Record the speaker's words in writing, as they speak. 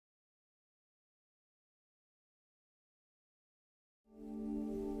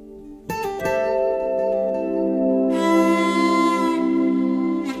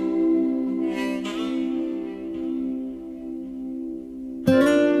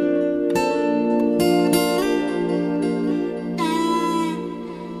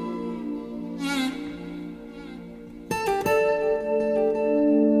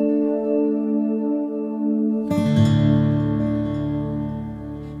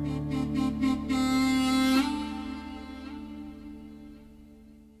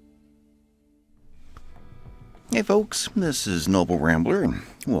Hey folks, this is Noble Rambler, and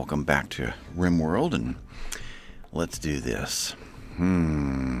welcome back to RimWorld, and let's do this.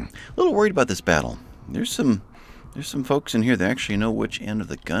 A little worried about this battle. There's some folks in here that actually know which end of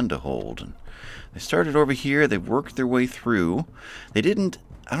the gun to hold. And they started over here, they worked their way through. I don't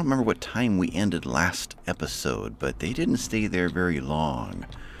remember what time we ended last episode, but they didn't stay there very long.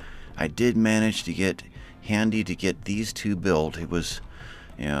 I did manage to get handy to get these two built. It was...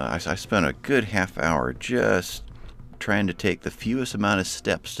 I spent a good half hour just trying to take the fewest amount of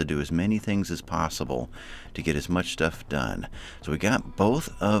steps to do as many things as possible to get as much stuff done. So we got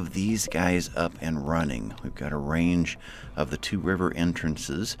both of these guys up and running. We've got a range of the two river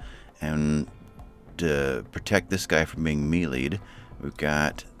entrances, and to protect this guy from being melee'd, we've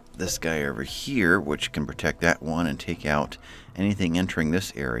got this guy over here, which can protect that one and take out anything entering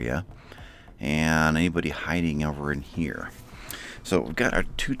this area, and anybody hiding over in here. So we've got our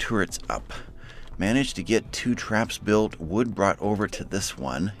two turrets up. Managed to get two traps built. Wood brought over to this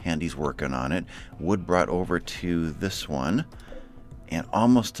one. Handy's working on it. Wood brought over to this one. And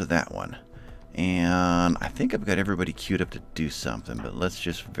almost to that one. And I think I've got everybody queued up to do something. But let's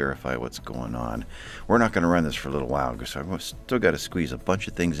just verify what's going on. We're not going to run this for a little while, because I've still got to squeeze a bunch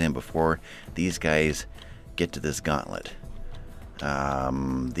of things in before these guys get to this gauntlet.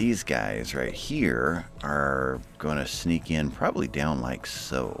 These guys right here are going to sneak in probably down like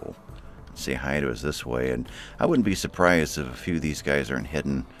so. Say hi to us this way, and I wouldn't be surprised if a few of these guys aren't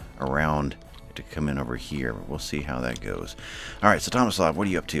heading around to come in over here, but we'll see how that goes. Alright, so Tomislav, what are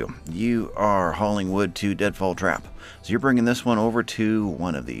you up to? You are hauling wood to Deadfall Trap. So you're bringing this one over to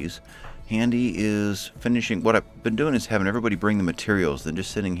one of these. Handy is finishing. What I've been doing is having everybody bring the materials, then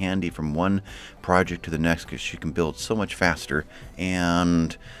just sending Handy from one project to the next, because she can build so much faster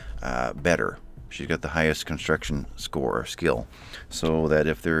and better. She's got the highest construction score or skill, so that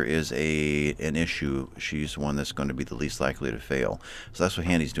if there is an issue, she's the one that's going to be the least likely to fail. So that's what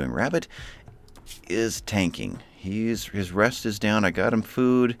Handy's doing. Rabbit is tanking. His rest is down. I got him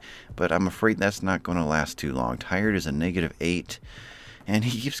food, but I'm afraid that's not going to last too long. Tired is a -8. And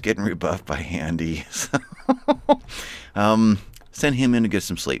he keeps getting rebuffed by Handy. So send him in to get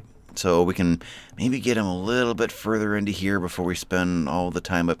some sleep. So we can maybe get him a little bit further into here before we spend all the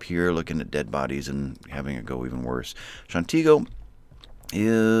time up here looking at dead bodies and having it go even worse. Shantigo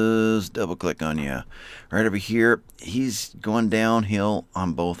is double-click on you. Right over here, he's going downhill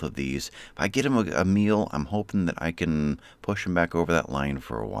on both of these. If I get him a meal, I'm hoping that I can push him back over that line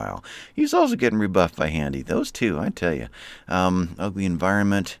for a while. He's also getting rebuffed by Handy. Those two, I tell you. Ugly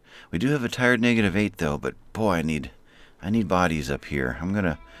environment. We do have a tired -8 though, but boy, I need bodies up here. I'm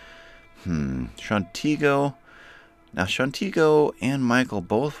gonna Shantigo. Now Shantigo and Michael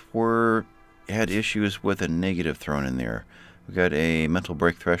both had issues with a negative thrown in there. We got a mental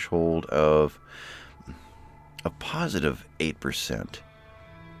break threshold of a positive 8%.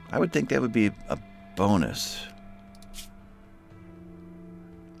 I would think that would be a bonus.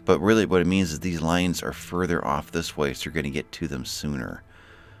 But really what it means is these lines are further off this way, so you're going to get to them sooner.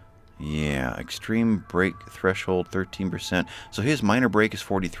 Yeah, extreme break threshold 13%. So his minor break is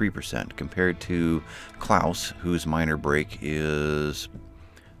 43% compared to Klaus, whose minor break is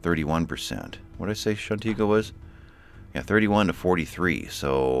 31%. What did I say Shantigo was? Yeah, 31 to 43.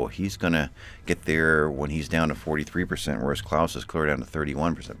 So he's going to get there when he's down to 43%, whereas Klaus is clear down to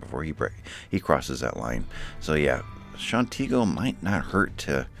 31% before he crosses that line. So yeah, Shantigo might not hurt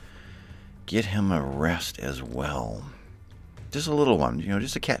to get him a rest as well. Just a little one,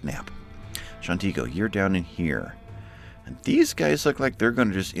 just a cat nap. Shantigo, you're down in here. And these guys look like they're going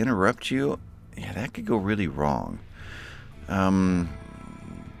to just interrupt you. Yeah, that could go really wrong.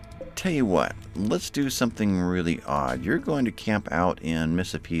 Tell you what, let's do something really odd. You're going to camp out in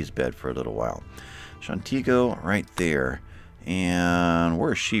Miss P's bed for a little while. Shantigo, right there. And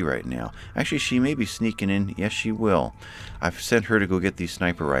where is she right now? Actually, she may be sneaking in. Yes, she will. I've sent her to go get these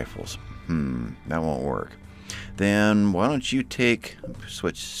sniper rifles. That won't work. Then why don't you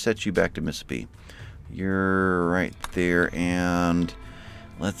set you back to Miss P. You're right there, and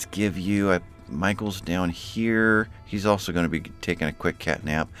let's give you Michael's down here. He's also going to be taking a quick cat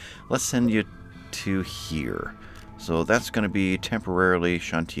nap. Let's send you to here. So that's going to be temporarily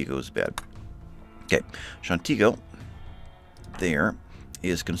Shantigo's bed. Okay, Shantigo there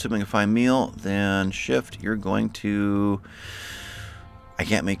is consuming a fine meal. Then shift, you're going to... I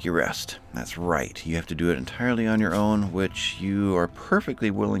can't make you rest. That's right. You have to do it entirely on your own, which you are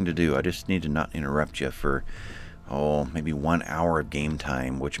perfectly willing to do. I just need to not interrupt you for, maybe 1 hour of game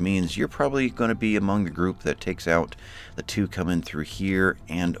time, which means you're probably going to be among the group that takes out the two coming through here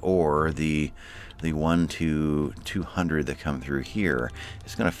and or the 1 to 200 that come through here.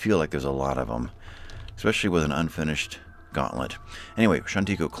 It's going to feel like there's a lot of them. especially with an unfinished gauntlet. Anyway,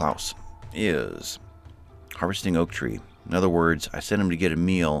 Shantico Klaus is harvesting oak tree. In other words, I sent him to get a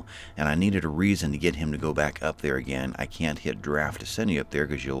meal, and I needed a reason to get him to go back up there again. I can't hit draft to send you up there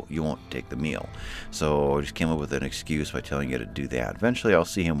because you won't take the meal. So I just came up with an excuse by telling you to do that. Eventually, I'll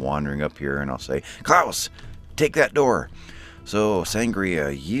see him wandering up here, and I'll say, Klaus, take that door. So,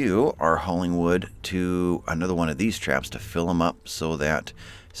 Sangria, you are hauling wood to another one of these traps to fill them up so that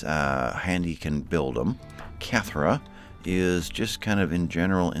Handy can build them. Cathra is just kind of in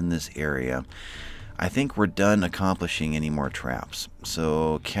general in this area. I think we're done accomplishing any more traps.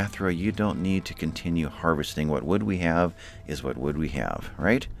 So, Cathra, you don't need to continue harvesting. What wood we have is what wood we have,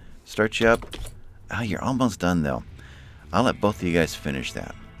 right? Start you up. Oh, you're almost done, though. I'll let both of you guys finish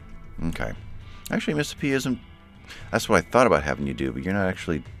that. Okay. Actually, Mr. P isn't... That's what I thought about having you do, but you're not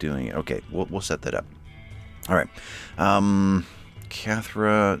actually doing it. Okay, we'll set that up. All right.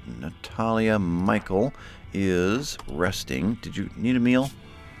 Cathra, Natalia, Michael is resting. Did you need a meal?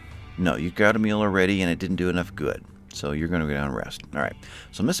 No, you got a meal already, and it didn't do enough good. So you're going to go down and rest. All right.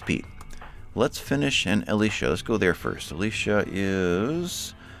 So Miss P, let's finish, and Alicia, let's go there first. Alicia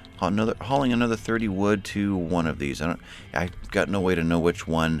is hauling another 30 wood to one of these. I've got no way to know which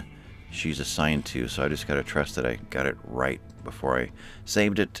one she's assigned to, so I just got to trust that I got it right before I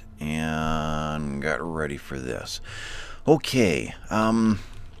saved it and got ready for this. Okay,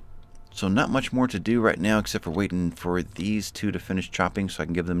 so not much more to do right now except for waiting for these two to finish chopping so I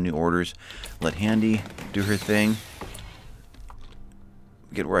can give them new orders. Let Handy do her thing.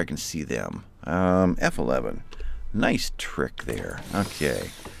 Get where I can see them. F11. Nice trick there. Okay,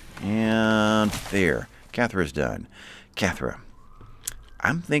 and there. Cathra's done. Cathra,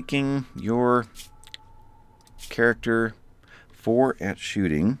 I'm thinking your character 4 at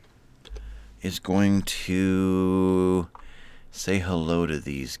shooting is going to say hello to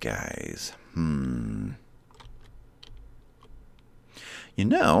these guys. You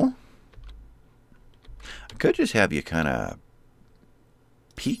know, I could just have you kind of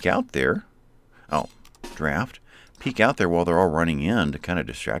peek out there. Oh, draft. Peek out there while they're all running in to kind of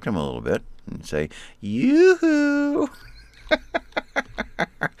distract them a little bit and say, yoo-hoo!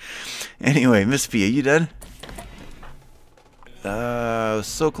 Anyway, Miss P, are you done?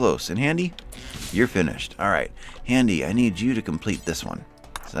 So close. And Handy, you're finished. All right, Handy, I need you to complete this one.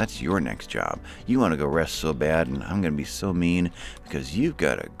 So that's your next job. You want to go rest so bad, and I'm going to be so mean because you've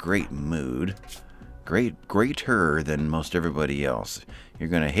got a great mood. Greater than most everybody else. You're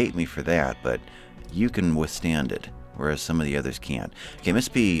going to hate me for that, but you can withstand it, whereas some of the others can't. Okay, Miss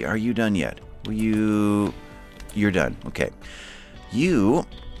P, are you done yet? You're done. Okay.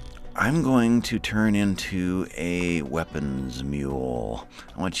 I'm going to turn into a weapons mule.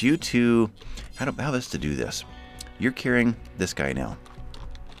 I want you to... How best to do this? You're carrying this guy now.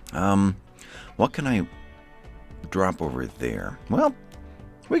 What can I drop over there? Well,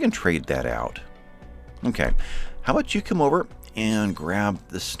 we can trade that out. Okay. How about you come over and grab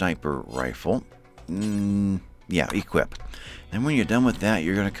the sniper rifle? Yeah, equip. Then when you're done with that,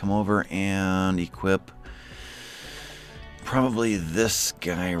 you're going to come over and equip probably this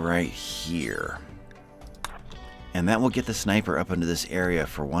guy right here. And that will get the sniper up into this area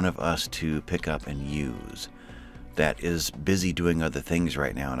for one of us to pick up and use. That is busy doing other things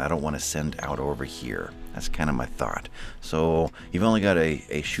right now, and I don't want to send out over here. That's kind of my thought. So you've only got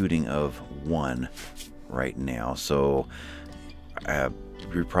a shooting of 1 right now, so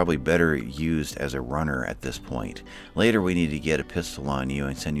you're probably better used as a runner at this point. Later we need to get a pistol on you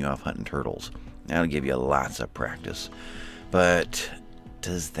and send you off hunting turtles. That'll give you lots of practice. But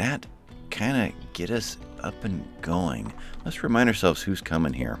does that kind of get us up and going? Let's remind ourselves who's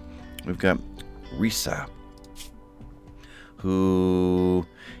coming here. We've got Risa, who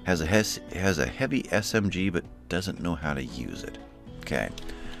has a heavy SMG but doesn't know how to use it. Okay.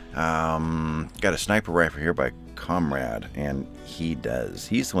 Got a sniper rifle here by Comrade, and he does.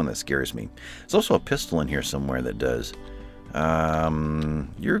 He's the one that scares me. There's also a pistol in here somewhere that does.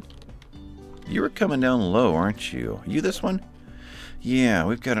 You were coming down low, aren't you? Are you this one? Yeah,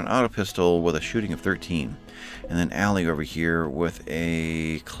 we've got an auto pistol with a shooting of 13. And then Allie over here with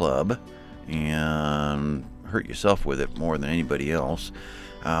a club. And hurt yourself with it more than anybody else.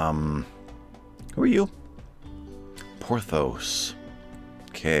 Who are you? Porthos.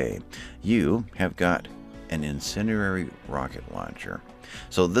 Okay. You have got an incendiary rocket launcher.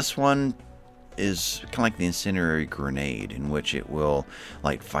 So this one is kind of like the incendiary grenade, in which it will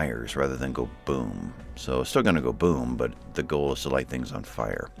light fires rather than go boom. So it's still going to go boom, but the goal is to light things on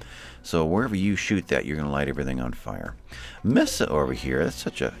fire. So wherever you shoot that, you're going to light everything on fire. Missa over here, that's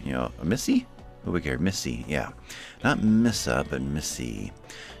such a, a Missy? Who we care? Missy, yeah. Not Missa, but Missy.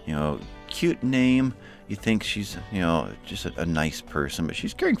 Cute name. you think she's, you know, just a nice person, but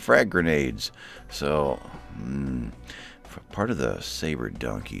she's carrying frag grenades. So, part of the saber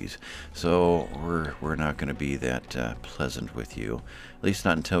donkeys. So we're not going to be that pleasant with you, at least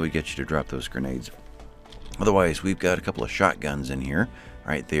not until we get you to drop those grenades. Otherwise, we've got a couple of shotguns in here,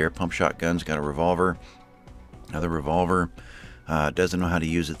 right there. Pump shotguns. Got a revolver, another revolver. Doesn't know how to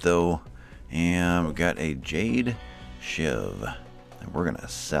use it though. And we've got a jade shiv that we're gonna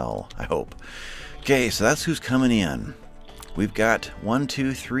sell, I hope. Okay, so that's who's coming in. We've got 1,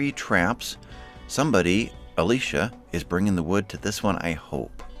 2, 3 traps. Somebody, Alicia, is bringing the wood to this one, I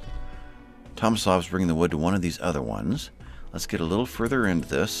hope. Tomislav's bringing the wood to one of these other ones. Let's get a little further into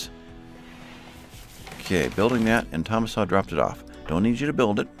this. Okay, building that, and Tomislav dropped it off. Don't need you to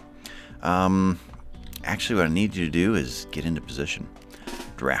build it. Actually, what I need you to do is get into position.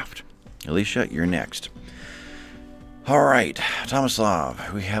 Draft. Alicia, you're next. All right,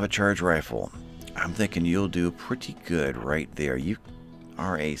 Tomislav, we have a charge rifle. I'm thinking you'll do pretty good right there. You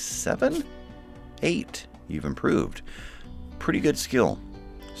are a 7? 8. You've improved. Pretty good skill.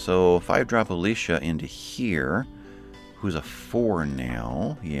 So if I drop Alicia into here, who's a 4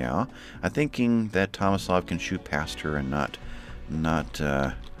 now, yeah, I'm thinking that Tomislav can shoot past her and not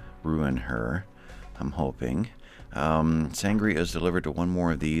ruin her. I'm hoping. Sangria is delivered to one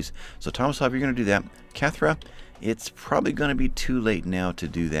more of these. So Tomislav, you're going to do that. Cathra, it's probably going to be too late now to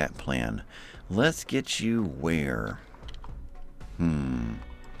do that plan. Let's get you where? I'm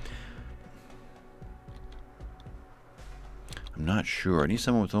not sure. I need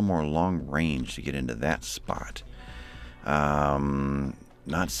someone with a little more long range to get into that spot. Not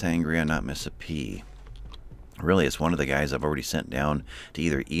Sangria, not Miss P. Really, it's one of the guys I've already sent down to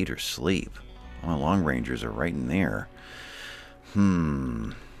either eat or sleep. My long rangers are right in there.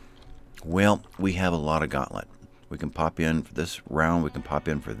 Well, we have a lot of gauntlet. We can pop in for this round. We can pop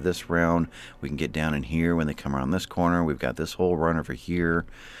in for this round. We can get down in here when they come around this corner. We've got this whole run over here.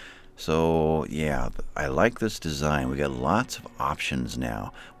 So, yeah, I like this design. We got lots of options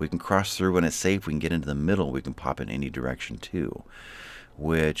now. We can cross through when it's safe. We can get into the middle. We can pop in any direction, too.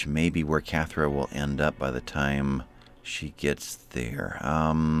 Which may be where Cathra will end up by the time she gets there.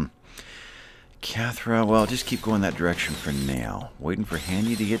 Cathra, well, just keep going that direction for now. Waiting for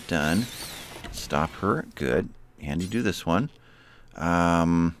Handy to get done. Stop her. Good. Handy, do this one.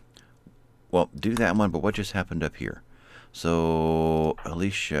 Well, do that one, but what just happened up here? So,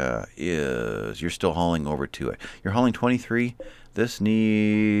 Alicia you're still hauling over to it. You're hauling 23. This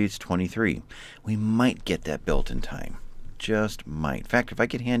needs 23. We might get that built in time. Just might. In fact, if I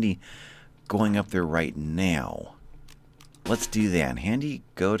get Handy going up there right now, let's do that. Handy,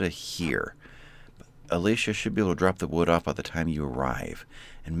 go to here. Alicia should be able to drop the wood off by the time you arrive.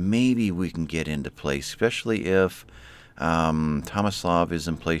 And maybe we can get into place, especially if Tomislav is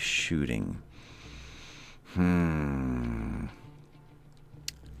in place shooting.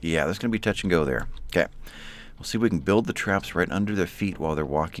 Yeah, that's going to be touch and go there. Okay. We'll see if we can build the traps right under their feet while they're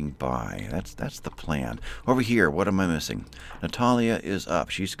walking by. That's the plan. Over here, what am I missing? Natalia is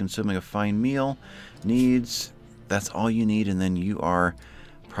up. She's consuming a fine meal. Needs, that's all you need, and then you are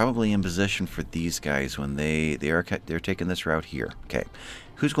probably in position for these guys when they're taking this route here. Okay.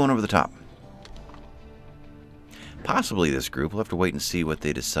 Who's going over the top? Possibly this group. We'll have to wait and see what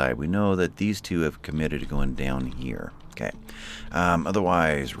they decide. We know that these two have committed to going down here. Okay.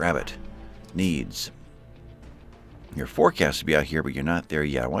 Otherwise, Rabbit needs your forecast to be out here, but you're not there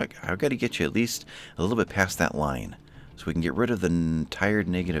yet. I've got to get you at least a little bit past that line so we can get rid of the tired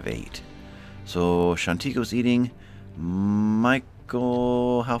 -8. So Shantigo's eating.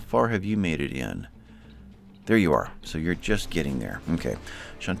 Michael, how far have you made it in? There you are. So you're just getting there. Okay.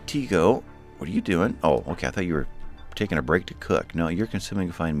 Shantigo, what are you doing? Oh, okay. I thought you were taking a break to cook. No, you're consuming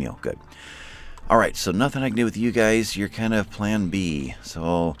a fine meal. Good. All right. So nothing I can do with you guys. You're kind of plan B.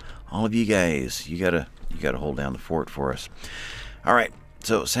 So all of you guys, you gotta hold down the fort for us. All right.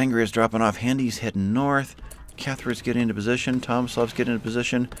 So Sangria's dropping off. Handy's heading north. Catherine's getting into position. Tomslav's getting into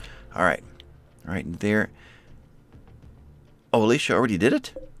position. All right. All right. There. Oh, Alicia already did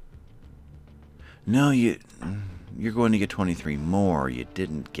it? No, you're going to get 23 more. You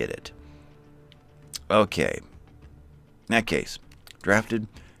didn't get it. Okay. In that case, drafted.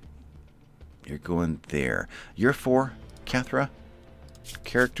 You're going there. You're 4, Cathra.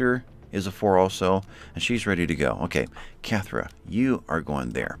 Character is a 4 also, and she's ready to go. Okay, Cathra, you are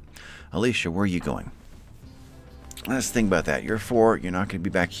going there. Alicia, where are you going? Let's think about that. You're 4. You're not going to be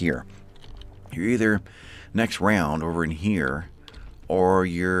back here. You're either next round over in here, or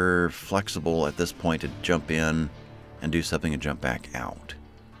you're flexible at this point to jump in and do something and jump back out.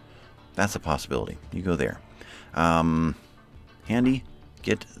 That's a possibility. You go there. Handy,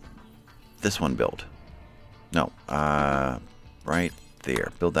 get this one built. No, right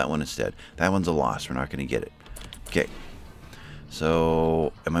there. Build that one instead. That one's a loss. We're not going to get it. Okay.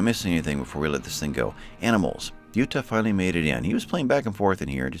 So, am I missing anything before we let this thing go? Animals. Utah finally made it in. He was playing back and forth in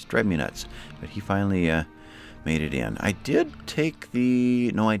here. Just drive me nuts. But he finally made it in. I did take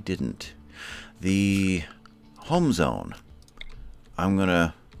the... No, I didn't. The home zone. I'm going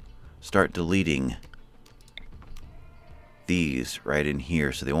to start deleting these right in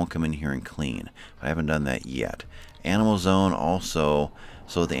here so they won't come in here and clean. I haven't done that yet. Animal zone also,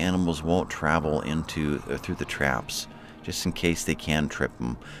 so the animals won't travel into through the traps, just in case they can trip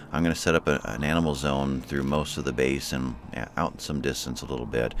them. I'm going to set up an animal zone through most of the base and out some distance a little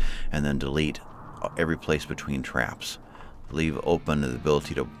bit, and then delete every place between traps. Leave open the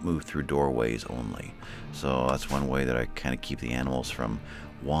ability to move through doorways only. So that's one way that I kind of keep the animals from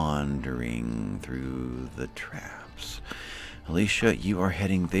wandering through the traps. Alicia, you are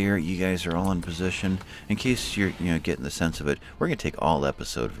heading there. You guys are all in position. In case you're getting the sense of it, we're gonna take all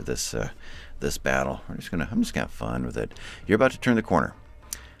episode for this this battle. I'm just gonna have fun with it. You're about to turn the corner.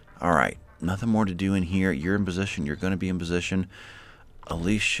 All right, nothing more to do in here. You're in position. You're gonna be in position.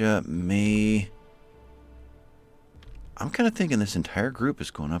 Alicia may. I'm kind of thinking this entire group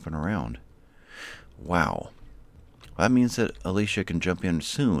is going up and around. Wow. Well, that means that Alicia can jump in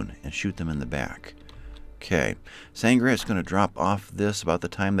soon and shoot them in the back. Okay. Sangria is going to drop off this about the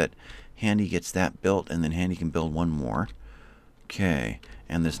time that Handy gets that built, and then Handy can build one more. Okay.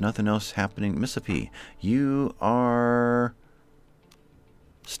 And there's nothing else happening. Missa P, you are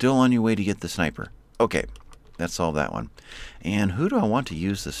still on your way to get the sniper. Okay. Let's solve that one. And who do I want to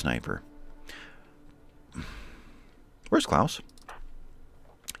use the sniper? Where's Klaus?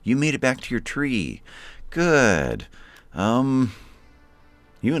 You made it back to your tree. Good. You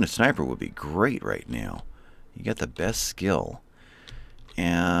and a sniper would be great right now. You got the best skill.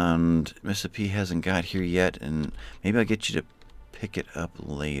 And Missa P hasn't got here yet, and maybe I'll get you to pick it up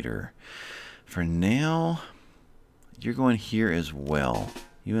later. For now, you're going here as well.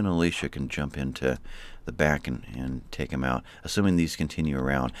 You and Alicia can jump into the back and take him out, assuming these continue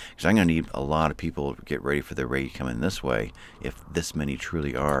around. Because I'm going to need a lot of people to get ready for the raid coming this way, if this many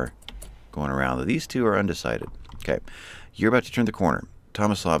truly are going around. These two are undecided. Okay, you're about to turn the corner.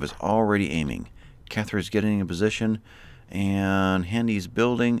 Tomislav is already aiming. Catherine's getting in position, and Handy's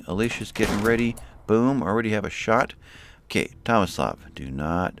building. Alicia's getting ready. Boom, already have a shot. Okay, Tomislav, do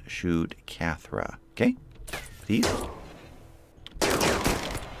not shoot Cathra. Okay, please.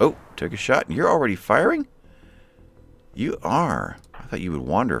 Oh, took a shot. You're already firing? You are. I thought you would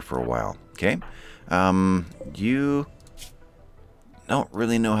wander for a while. Okay, you don't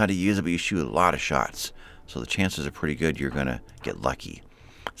really know how to use it, but you shoot a lot of shots. So the chances are pretty good you're going to get lucky.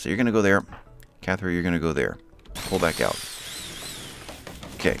 So you're going to go there. Catherine, you're going to go there. Pull back out.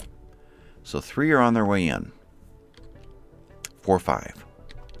 Okay. So 3 are on their way in. 4, 5.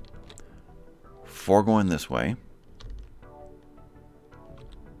 4 going this way.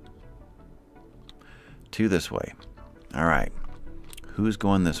 2 this way. All right. Who's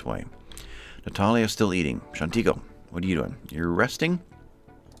going this way? Natalia's still eating. Shantigo, what are you doing? You're resting?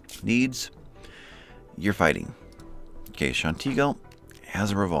 Needs? You're fighting. Okay, Shantigo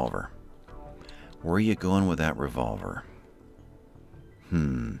has a revolver. Where are you going with that revolver?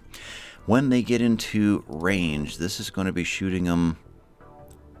 When they get into range, this is going to be shooting them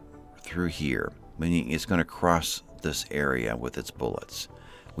through here. Meaning it's going to cross this area with its bullets.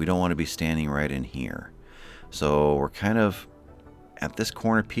 We don't want to be standing right in here. So we're kind of at this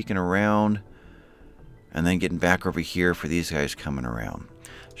corner peeking around and then getting back over here for these guys coming around.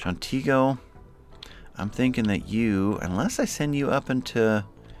 Shantigo, I'm thinking that you, unless I send you up into...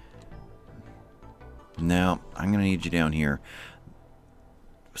 No, I'm going to need you down here.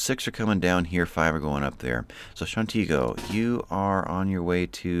 6 are coming down here, 5 are going up there. So Shantigo, you are on your way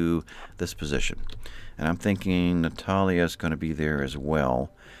to this position. And I'm thinking Natalia's going to be there as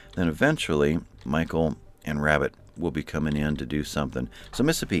well. Then eventually, Michael and Rabbit will be coming in to do something. So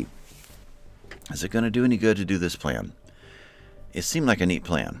Missa P, is it going to do any good to do this plan? It seemed like a neat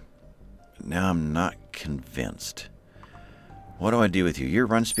plan. Now I'm not convinced. What do I do with you? Your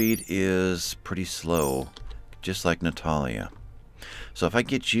run speed is pretty slow, just like Natalia. So if I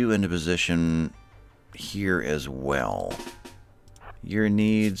get you into position here as well, your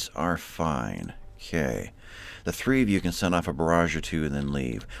needs are fine. Okay. The 3 of you can send off a barrage or 2 and then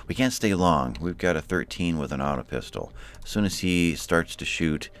leave. We can't stay long. We've got a 13 with an auto pistol. As soon as he starts to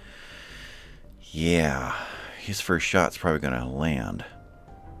shoot, yeah, his first shot's probably going to land.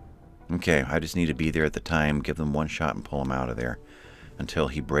 Okay, I just need to be there at the time, give them 1 shot and pull him out of there until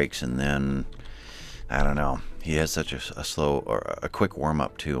he breaks, and then, I don't know. He has such a slow, or a quick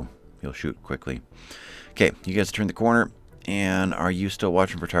warm-up too. He'll shoot quickly. Okay, you guys turn the corner. And are you still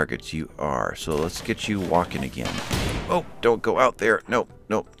watching for targets? You are. So let's get you walking again. Oh, don't go out there. Nope,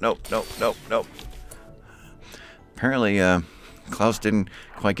 nope, nope, nope, nope, nope. Apparently, Klaus didn't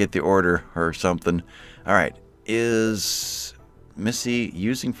quite get the order or something. All right. Is Missy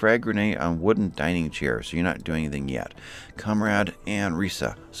using frag grenade on wooden dining chair? So you're not doing anything yet. Comrade and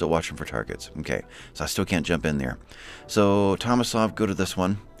Risa still watching for targets. Okay. So I still can't jump in there. So Tomasov, go to this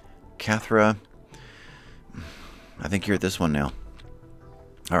one. Cathra, I think you're at this one now.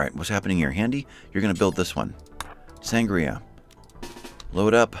 All right. What's happening here? Handy, you're going to build this one. Sangria,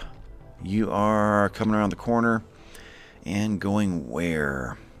 load up. You are coming around the corner. And going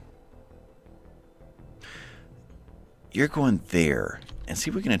where? You're going there. And see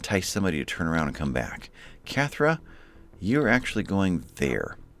if we can entice somebody to turn around and come back. Cathra, you're actually going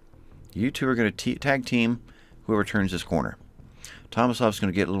there. You two are going to tag team whoever turns this corner. Tomasov's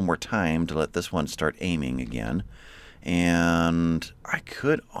going to get a little more time to let this one start aiming again. And I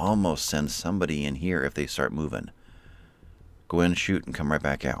could almost send somebody in here if they start moving. Go in, shoot, and come right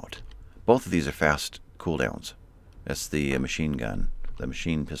back out. Both of these are fast cooldowns. That's the machine gun, the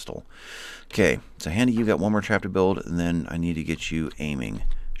machine pistol. Okay, so Handy, you got one more trap to build, and then I need to get you aiming,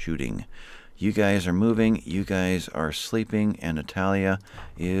 shooting. You guys are moving, you guys are sleeping, and Natalia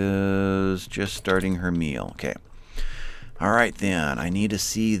is just starting her meal. Okay. All right, then. I need to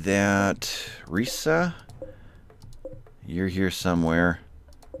see that. Risa, you're here somewhere.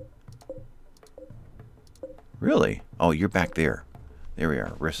 Really? Oh, you're back there. There we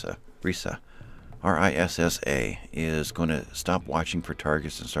are, Risa. R-I-S-S-A is going to stop watching for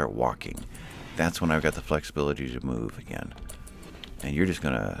targets and start walking. That's when I've got the flexibility to move again. And you're just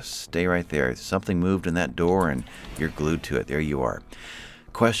going to stay right there. Something moved in that door and you're glued to it. There you are.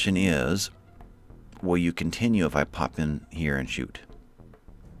 Question is, will you continue if I pop in here and shoot?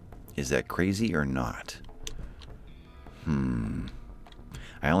 Is that crazy or not? I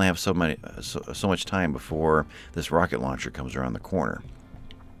only have so much time before this rocket launcher comes around the corner.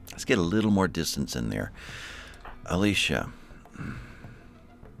 Let's get a little more distance in there. Alicia.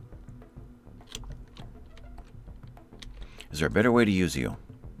 Is there a better way to use you?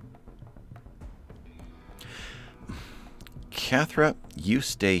 Cathra, you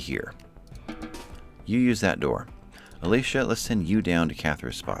stay here. You use that door. Alicia, let's send you down to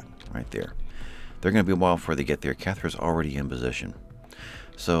Cathra's spot. Right there. They're going to be a while before they get there. Cathra's already in position.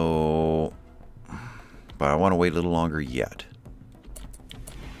 So, but I want to wait a little longer yet.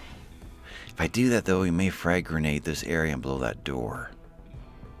 If I do that, though, we may frag grenade this area and blow that door.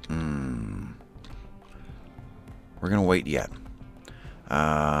 We're going to wait yet.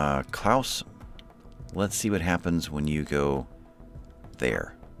 Klaus, let's see what happens when you go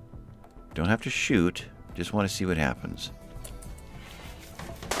there. Don't have to shoot. Just want to see what happens.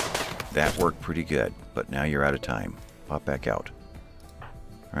 That worked pretty good, but now you're out of time. Pop back out.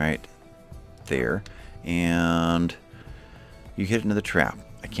 Right there. And you hit into the trap.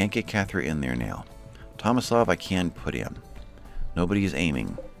 I can't get Cathra in there now. Tomasov I can put in. Nobody is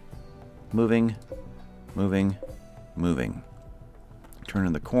aiming. Moving. Moving. Moving.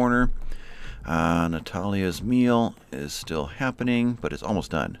 Turning the corner. Natalia's meal is still happening, but it's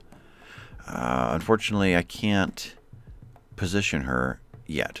almost done. Unfortunately, I can't position her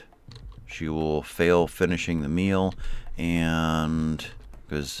yet. She will fail finishing the meal, and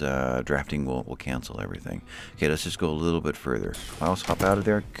because drafting will cancel everything. Okay, let's just go a little bit further. Klaus, hop out of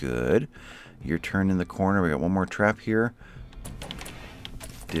there. Good. Your turn in the corner. We got one more trap here.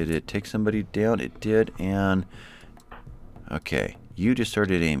 Did it take somebody down? It did, and okay, you just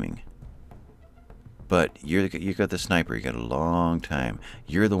started aiming. But you got the sniper. You got a long time.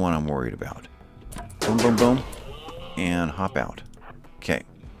 You're the one I'm worried about. Boom, boom, boom, and hop out. Okay,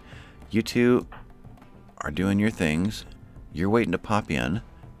 you two are doing your things. You're waiting to pop in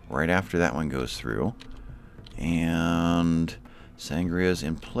right after that one goes through. And Sangria's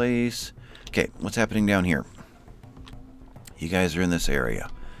in place. Okay, what's happening down here? You guys are in this area.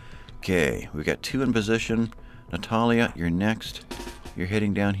 Okay, we've got two in position. Natalia, you're next. You're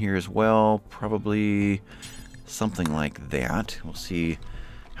heading down here as well. Probably something like that. We'll see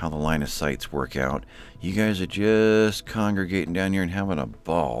how the line of sights work out. You guys are just congregating down here and having a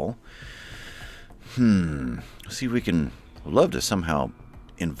ball. See if we can... I'd love to somehow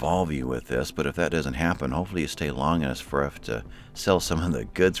involve you with this, but if that doesn't happen, hopefully you stay long enough for us to sell some of the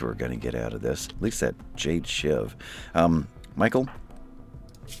goods we're going to get out of this. At least that jade shiv. Michael,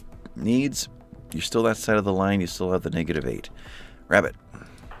 needs, you're still that side of the line. You still have the -8. Rabbit,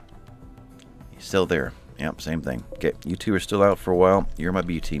 you're still there. Yep, same thing. Okay, you two are still out for a while. You're my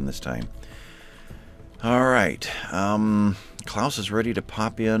B team this time. All right. Klaus is ready to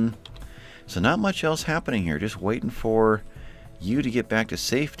pop in. So not much else happening here. Just waiting for you to get back to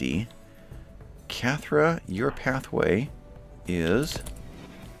safety. Cathra, your pathway is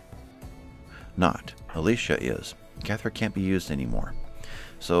not. Alicia is. Cathra can't be used anymore.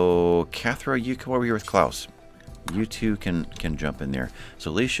 So Cathra, you come over here with Klaus. You two can jump in there.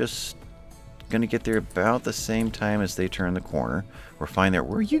 So Alicia's going to get there about the same time as they turn the corner. We're fine there.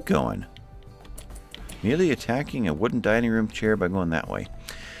 Where are you going? Merely attacking a wooden dining room chair by going that way.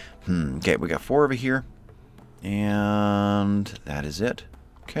 Okay, we got 4 over here. And that is it.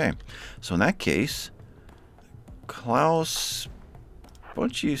 Okay, so in that case, Klaus, why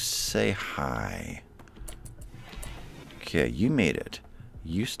don't you say hi? Okay, you made it.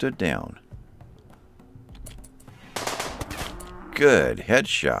 You stood down. Good.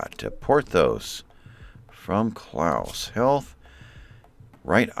 Headshot to Porthos from Klaus. Health,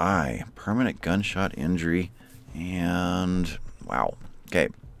 right eye, permanent gunshot injury, and wow. Okay.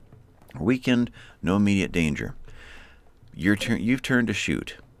 Weakened, no immediate danger. Your turn. You've turned to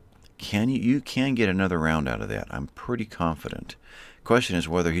shoot. You can get another round out of that. I'm pretty confident. Question is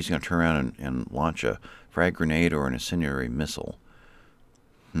whether he's going to turn around and launch a frag grenade or an incendiary missile.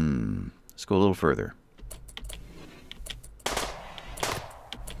 Let's go a little further.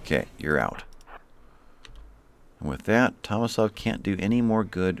 Okay, you're out. And with that, Tomislav can't do any more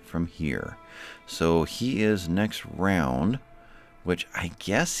good from here. So he is next round, which I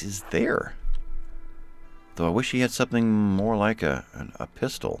guess is there. Though I wish he had something more like a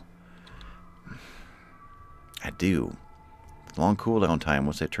pistol. I do. Long cooldown time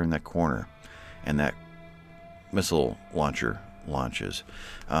once they turn that corner. And that missile launcher launches.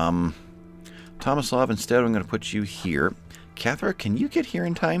 Tomislav, instead I'm going to put you here. Cathra, can you get here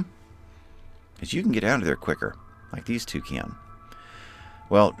in time? Because you can get out of there quicker. Like these two can.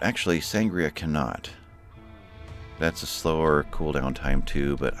 Well, actually, Sangria cannot. That's a slower cooldown time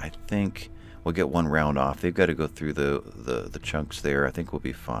too, but I think we'll get one round off. They've got to go through the chunks there. I think we'll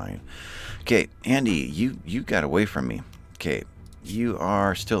be fine. Okay, Andy, you got away from me. Okay, you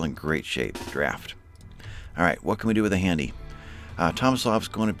are still in great shape. Draft. Alright, what can we do with a Handy? Tomislav's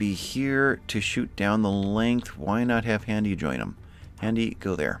going to be here to shoot down the length. Why not have Handy join him? Handy,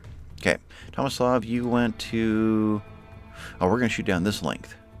 go there. Okay, Tomislav, you went to... Oh, we're going to shoot down this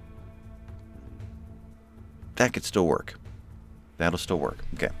length. That could still work. That'll still work.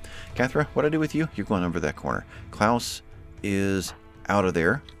 Okay. Cathra, what do I do with you? You're going over that corner. Klaus is out of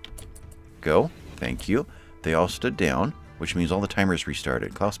there. Go. Thank you. They all stood down, which means all the timers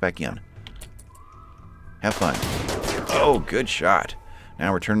restarted. Klaus, back in. Have fun. Oh, good shot.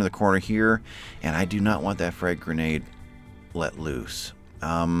 Now we're turning the corner here, and I do not want that frag grenade let loose.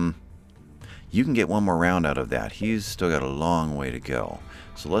 You can get one more round out of that. He's still got a long way to go.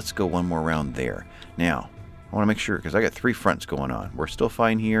 So let's go one more round there. Now, I want to make sure, because I got 3 fronts going on. We're still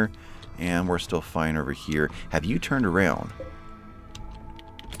fine here, and we're still fine over here. Have you turned around?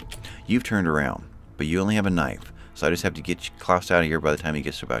 You've turned around, but you only have a knife. So I just have to get Klaus out of here by the time he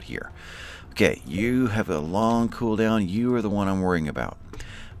gets to about here. Okay, you have a long cooldown. You are the one I'm worrying about.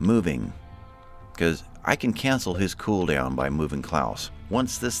 Moving, because I can cancel his cooldown by moving Klaus.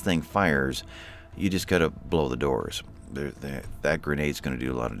 Once this thing fires, you just got to blow the doors. That grenade's going to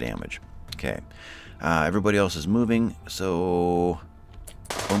do a lot of damage. Okay. Everybody else is moving, so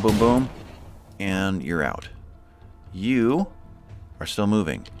boom, boom, boom, and you're out. You are still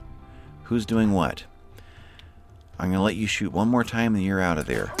moving. Who's doing what? I'm going to let you shoot one more time and you're out of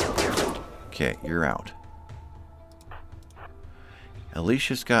there. Okay, you're out.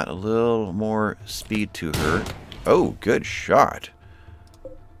 Alicia's got a little more speed to her. Oh, good shot.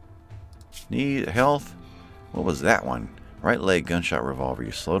 Need health? What was that one? Right leg gunshot revolver.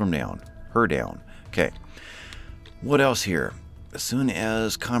 You slowed him down. Her down. Okay. What else here? As soon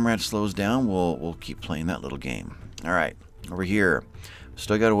as Comrade slows down, we'll keep playing that little game. Alright. Over here.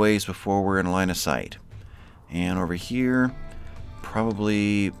 Still got a ways before we're in line of sight. And over here,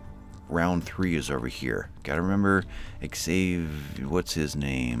 probably round 3 is over here. Gotta remember Xavier, what's his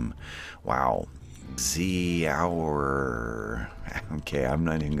name? Wow. Hour. Okay, I'm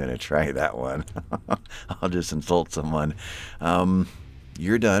not even gonna try that one. I'll just insult someone.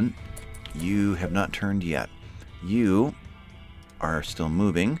 You're done. You have not turned yet. You are still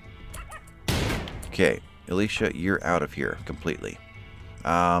moving. Okay, Alicia, you're out of here completely.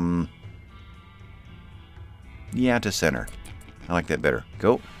 Yeah, to center. I like that better.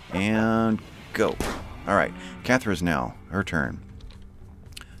 Go and go. Alright, Cathra's now. Her turn.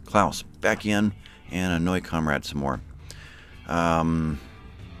 Klaus, back in and annoy Comrade some more.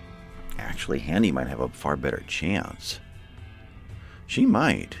 Actually, Handy might have a far better chance. She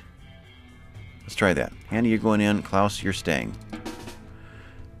might. Let's try that. Handy, you're going in. Klaus, you're staying.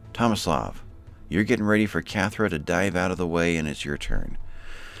 Tomislav, You're getting ready for Cathra to dive out of the way, and it's your turn.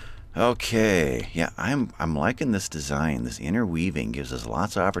 Okay, yeah, I'm liking this design. This interweaving gives us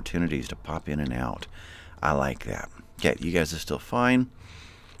lots of opportunities to pop in and out. I like that. Okay, you guys are still fine.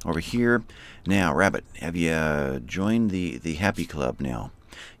 Over here. Now, Rabbit, have you joined the Happy Club now?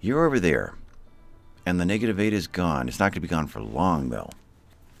 You're over there. And the -8 is gone. It's not going to be gone for long, though.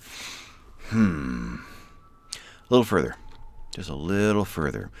 A little further. Just a little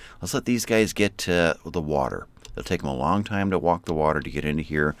further. Let's let these guys get to the water. It'll take them a long time to walk the water to get into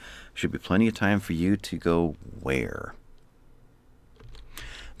here. Should be plenty of time for you to go where?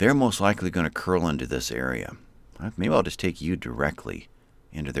 They're most likely going to curl into this area. Maybe I'll just take you directly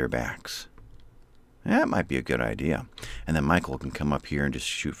into their backs. That might be a good idea. And then Michael can come up here and just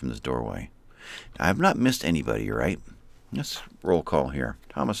shoot from this doorway. Now, I've not missed anybody, right? Let's roll call here.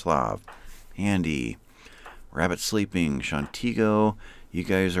 Tomislav, Andy, Rabbit sleeping, Shantigo. You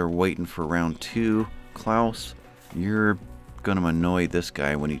guys are waiting for round 2. Klaus, you're going to annoy this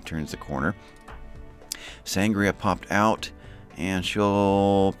guy when he turns the corner. Sangria popped out, and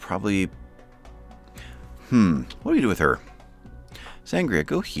she'll probably... what do you do with her? Sangria,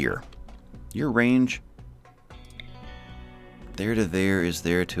 go here. Your range, there to there is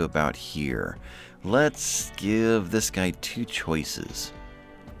there to about here. Let's give this guy 2 choices.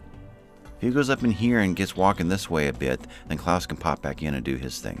 If he goes up in here and gets walking this way a bit, then Klaus can pop back in and do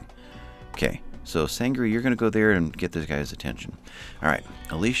his thing. Okay, so Sangria, you're going to go there and get this guy's attention. All right,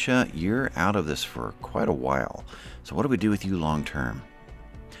 Alicia, you're out of this for quite a while. So what do we do with you long term?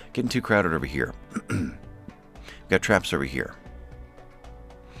 Getting too crowded over here. We've got traps over here.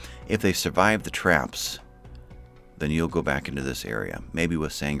 If they survive the traps, then you'll go back into this area. Maybe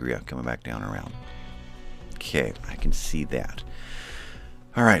with Sangria coming back down around. Okay, I can see that.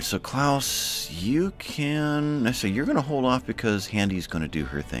 All right, so Klaus, you can... So you're going to hold off because Handy's going to do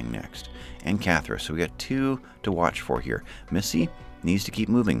her thing next. And Cathra, so we got 2 to watch for here. Missy needs to keep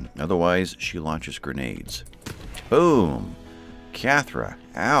moving, otherwise she launches grenades. Boom! Cathra,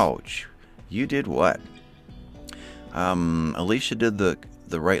 ouch! You did what? Alicia did the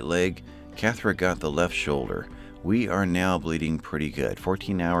right leg. Cathra got the left shoulder. We are now bleeding pretty good.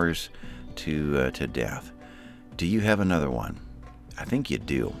 14 hours to death. Do you have another one? I think you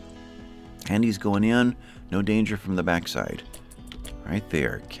do. Andy's going in. No danger from the backside. Right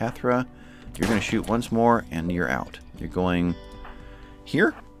there. Cathra, you're going to shoot once more and you're out. You're going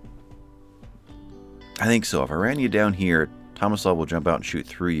here? I think so. If I ran you down here, Tomislav will jump out and shoot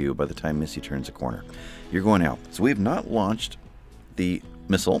through you by the time Missy turns the corner. You're going out. So we've not launched the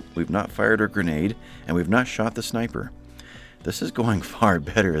missile, we've not fired our grenade, and we've not shot the sniper. This is going far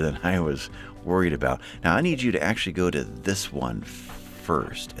better than I was worried about. Now I need you to actually go to this one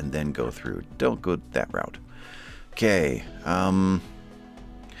first and then go through. Don't go that route. Okay.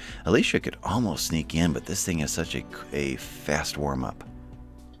 Alicia could almost sneak in, but this thing has such a fast warm-up.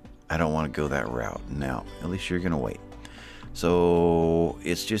 I don't want to go that route. Now, Alicia, you're going to wait. So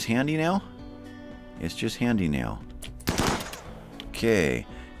it's just Handy now? It's just Handy now. Okay,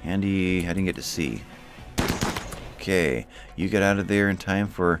 Handy, I didn't get to see. Okay, you get out of there in time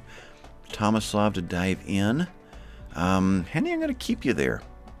for Tomislav to dive in. Handy, I'm going to keep you there.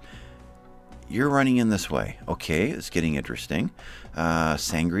 You're running in this way. Okay, it's getting interesting.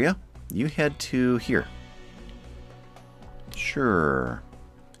 Sangria, you head to here. Sure.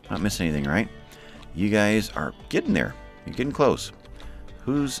 Not missing anything, right? You guys are getting there. You're getting close.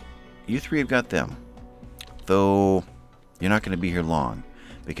 You 3 have got them. Though... You're not going to be here long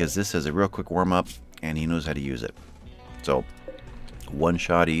because this is a real quick warm-up and he knows how to use it. So 1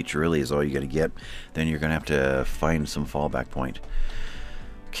 shot each really is all you got to get. Then you're going to have to find some fallback point.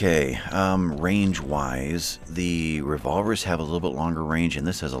 Okay, range-wise, the revolvers have a little bit longer range and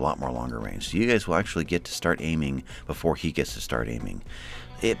this has a lot more longer range. So you guys will actually get to start aiming before he gets to start aiming.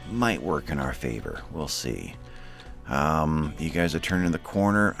 It might work in our favor. We'll see. You guys are turning the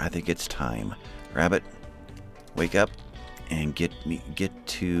corner. I think it's time. Rabbit, wake up. And get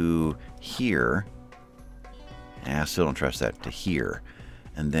to here. I still don't trust that. To here.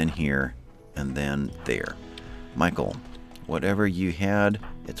 And then here. And then there. Michael, whatever you had,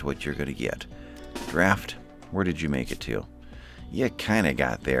 it's what you're going to get. Draft, where did you make it to? You kind of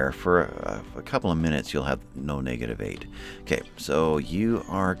got there. For a couple of minutes, you'll have no -8. Okay, so you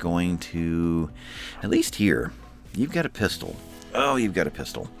are going to... At least here, you've got a pistol. Oh, you've got a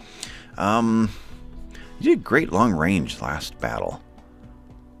pistol. You did great long range last battle.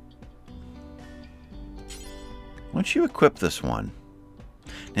 Why don't you equip this one?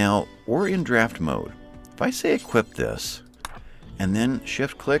 Now, we're in draft mode. If I say equip this, and then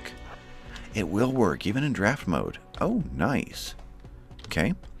shift click, it will work, even in draft mode. Oh, nice.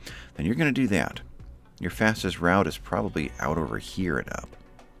 Okay. then you're going to do that. Your fastest route is probably out over here and up.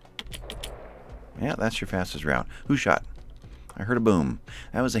 Yeah, that's your fastest route. Who shot? I heard a boom.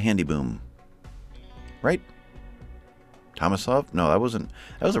 That was a handy boom. Right? Tomasov? No, that wasn't.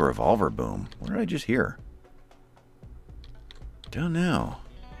 That was a revolver boom. What did I just hear? Don't know.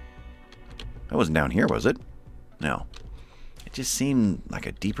 That wasn't down here, was it? No. It just seemed like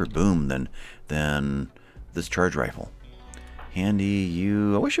a deeper boom than this charge rifle. Handy,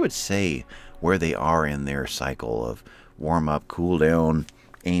 you... I wish it would say where they are in their cycle of warm up, cool down,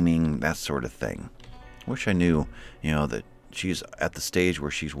 aiming, that sort of thing. I wish I knew, you know, that she's at the stage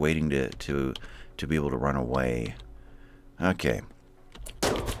where she's waiting to be able to run away. Okay.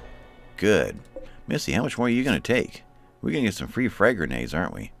 Good. Missy, how much more are you going to take? We're going to get some free frag grenades,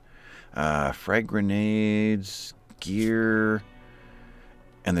 aren't we? Frag grenades, gear,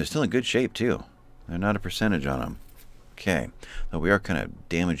 and they're still in good shape, too. They're not a percentage on them. Okay. Though we are kind of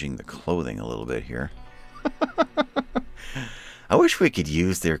damaging the clothing a little bit here. I wish we could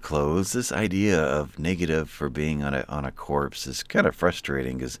use their clothes. This idea of negative for being on a corpse is kind of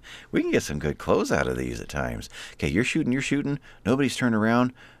frustrating because we can get some good clothes out of these at times. Okay, you're shooting. Nobody's turned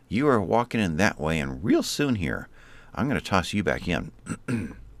around. You are walking in that way, and real soon here, I'm going to toss you back in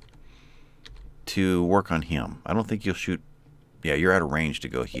to work on him. I don't think you'll shoot. Yeah, you're out of range to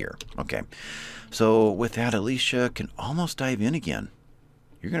go here. Okay. So with that, Alicia can almost dive in again.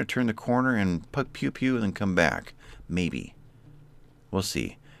 You're going to turn the corner and pew-pew and then come back. Maybe. We'll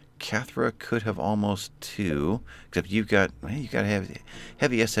see. Cathra could have almost too, except you've got heavy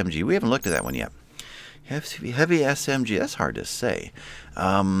SMG. We haven't looked at that one yet. Heavy SMG. That's hard to say. Where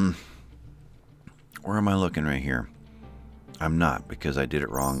am I looking right here? I'm not, because I did it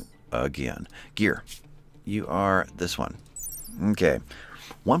wrong again. Gear. You are this one. Okay.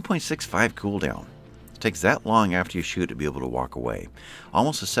 1.65 cooldown. It takes that long after you shoot to be able to walk away.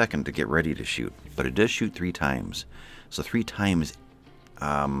 Almost a second to get ready to shoot, but it does shoot 3 times. So 3 times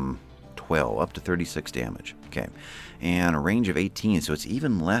 12, up to 36 damage. Okay. And a range of 18, so it's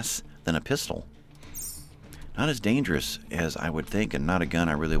even less than a pistol. Not as dangerous as I would think, and not a gun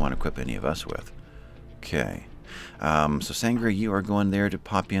I really want to equip any of us with. Okay. So Sangria, you are going there to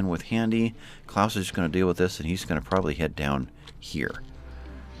pop in with Handy. Klaus is just going to deal with this, and he's going to probably head down here.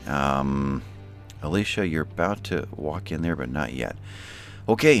 Alicia, you're about to walk in there, but not yet.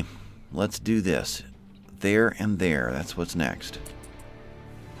 Okay, let's do this. There and there. That's what's next.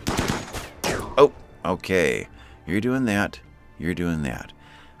 Oh, okay. You're doing that. You're doing that.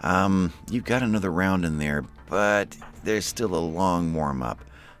 You've got another round in there, but there's still a long warm-up.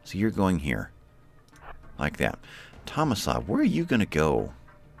 So you're going here. Like that. Tomasov, where are you going to go?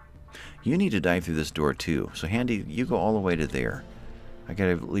 You need to dive through this door, too. So, Handy, you go all the way to there. I got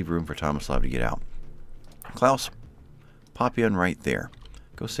to leave room for Tomasov to get out. Klaus, pop in right there.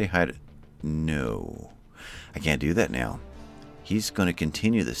 Go say hi to... No. I can't do that now. He's going to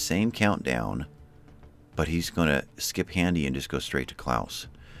continue the same countdown, but he's going to skip Handy and just go straight to Klaus.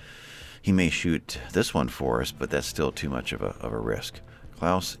 He may shoot this one for us, but that's still too much of a risk.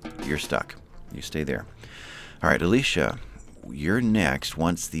 Klaus, you're stuck. You stay there. All right, Alicia, you're next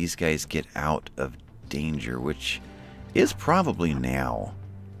once these guys get out of danger, which is probably now.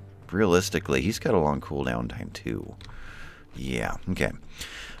 Realistically, he's got a long cooldown time, too. Yeah, okay.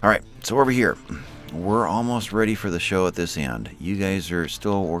 All right, so over here. We're almost ready for the show at this end. You guys are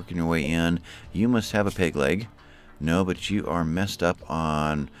still working your way in. You must have a peg leg. No, but you are messed up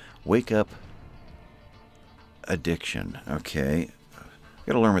on wake up addiction. Okay.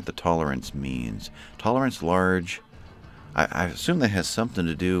 Got to learn what the tolerance means. Tolerance large. I assume that has something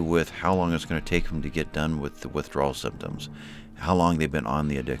to do with how long it's going to take them to get done with the withdrawal symptoms. How long they've been on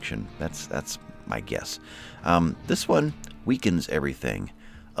the addiction. That's my guess. This one weakens everything.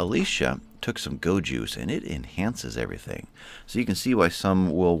 Alicia took some go juice and it enhances everything. So you can see why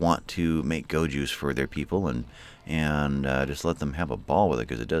some will want to make go juice for their people and just let them have a ball with it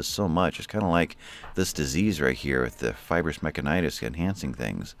because it does so much. It's kind of like this disease right here with the fibrous mechanitis enhancing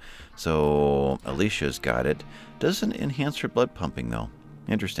things. So Alicia's got it. Doesn't enhance her blood pumping though.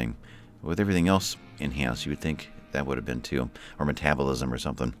 Interesting. With everything else enhanced, you would think that would have been too, or metabolism or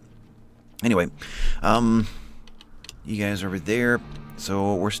something. Anyway, you guys are over there.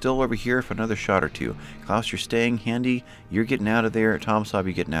 So we're still over here for another shot or two. Klaus, you're staying. Handy, you're getting out of there. Tomasov,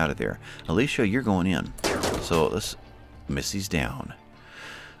 you're getting out of there. Alicia, you're going in. So Missy's down.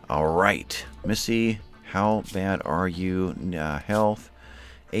 All right. Missy, how bad are you? Health,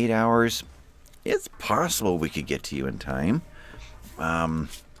 8 hours. It's possible we could get to you in time.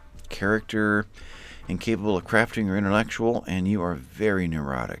 Character, incapable of crafting or intellectual, and you are very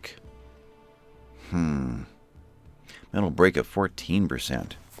neurotic. Mental break of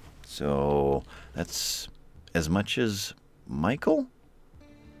 14%. So that's as much as Michael?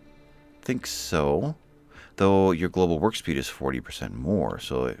 Think so. Though your global work speed is 40% more,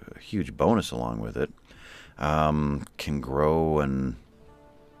 so a huge bonus along with it. Can grow and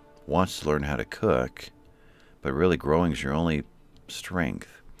wants to learn how to cook, but really growing is your only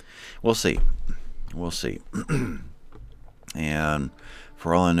strength. We'll see. We'll see. And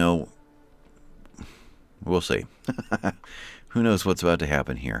for all I know, we'll see. Who knows what's about to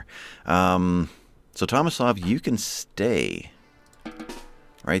happen here. So Tomislav, you can stay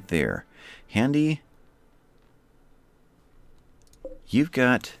right there. Handy, you've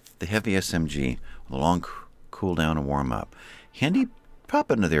got the heavy SMG with a long cooldown and warm up. Handy,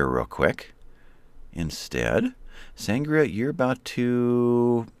 pop into there real quick. Instead, Sangria, you're about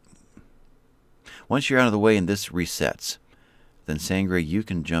to... Once you're out of the way and this resets, then Sangria, you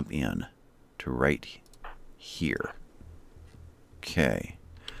can jump in to right here. Okay.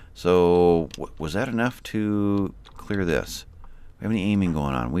 So, was that enough to clear this? We have any aiming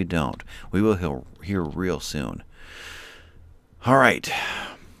going on? We don't. We will hear real soon. All right.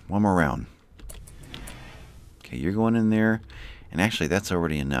 One more round. Okay, you're going in there. And actually, that's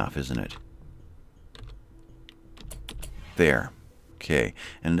already enough, isn't it? There. Okay.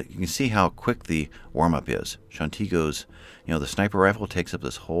 And you can see how quick the warm-up is. Shantigo's, you know, the sniper rifle takes up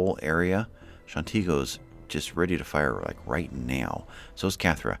this whole area. Shantigo's just ready to fire like right now. So is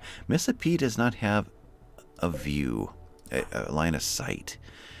Cathra. Missa P does not have a view, a line of sight.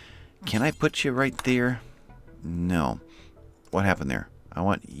 Can I put you right there? No. What happened there? I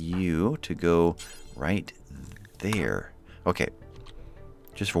want you to go right there. Okay.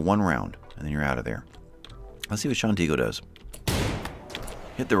 Just for one round, and then you're out of there. Let's see what Shantigo does.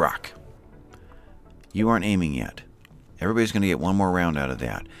 Hit the rock. You aren't aiming yet. Everybody's going to get one more round out of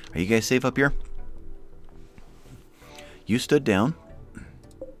that. Are you guys safe up here? You stood down.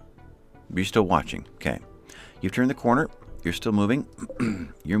 You're still watching. Okay. You've turned the corner. You're still moving.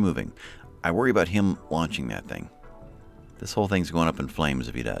 You're moving. I worry about him launching that thing. This whole thing's going up in flames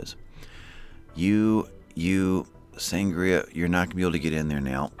if he does. You, Sangria, you're not going to be able to get in there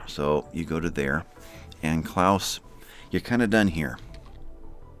now. So you go to there. And Klaus, you're kind of done here.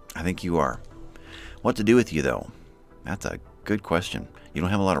 I think you are. What to do with you, though? That's a good question. You don't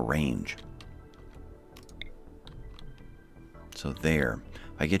have a lot of range. So there.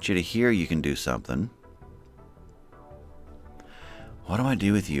 If I get you to here, you can do something. What do I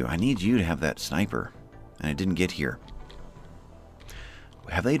do with you? I need you to have that sniper. And I didn't get here.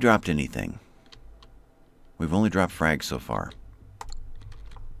 Have they dropped anything? We've only dropped frags so far.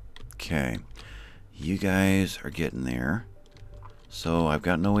 Okay. You guys are getting there. So I've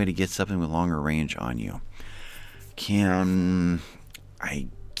got no way to get something with longer range on you. Can I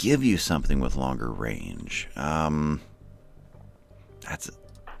give you something with longer range? That's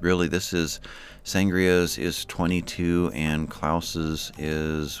really, this is Sangria's is 22 and Klaus's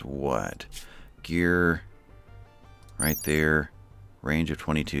is what? Gear right there. Range of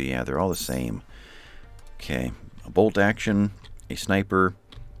 22. Yeah, they're all the same. Okay. A bolt action, a sniper.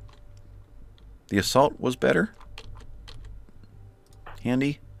 The assault was better.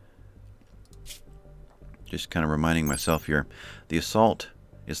 Handy. Just kind of reminding myself here. The assault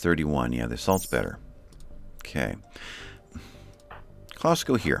is 31. Yeah, the assault's better. Okay. Klaus,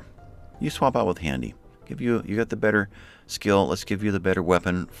 go here. You swap out with Handy. You got the better skill. Let's give you the better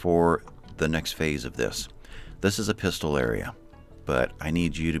weapon for the next phase of this. This is a pistol area, but I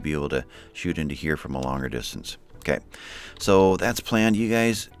need you to be able to shoot into here from a longer distance. Okay, so that's planned. You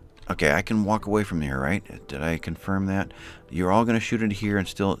guys, okay, I can walk away from here, right? Did I confirm that? You're all going to shoot into here and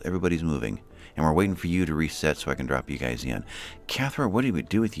still everybody's moving. And we're waiting for you to reset so I can drop you guys in. Catherine, what do we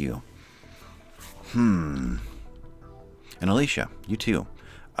do with you? And Alicia, you too.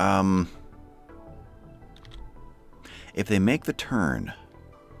 If they make the turn,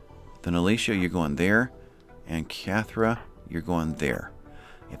 then Alicia, you're going there. And Cathra, you're going there.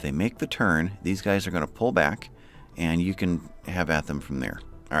 If they make the turn, these guys are going to pull back. And you can have at them from there.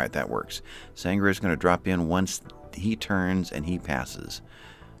 Alright, that works. Sangra is going to drop in once he turns and he passes.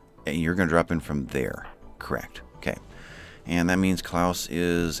 And you're going to drop in from there. Correct. Okay. And that means Klaus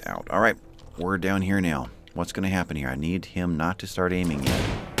is out. Alright, we're down here now. What's going to happen here? I need him not to start aiming yet.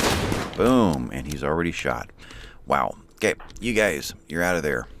 Boom. And he's already shot. Wow. Okay, you guys, you're out of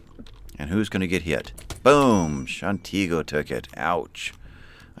there. And who's going to get hit? Boom. Shantigo took it. Ouch.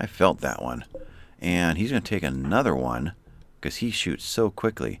 I felt that one. And he's going to take another one because he shoots so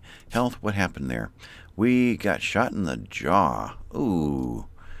quickly. Health, what happened there? We got shot in the jaw. Ooh.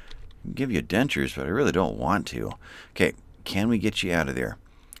 Give you dentures, but I really don't want to. Okay, can we get you out of there?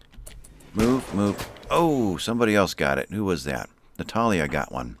 Move, move. Oh, somebody else got it. Who was that? Natalia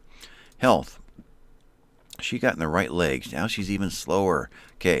got one. Health. She got in the right legs. Now she's even slower.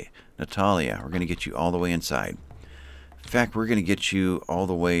 Okay, Natalia, we're going to get you all the way inside. In fact, we're going to get you all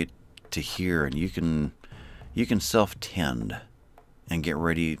the way to here, and you can self-tend and get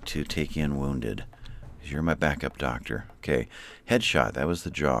ready to take in wounded. You're my backup doctor. Okay, headshot. That was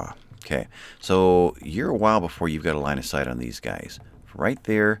the jaw. Okay, so you're a while before you've got a line of sight on these guys. Right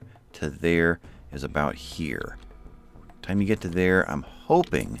there to there is about here. Time you get to there, I'm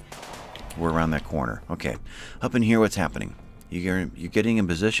hoping we're around that corner. Okay, up in here, what's happening? You're getting in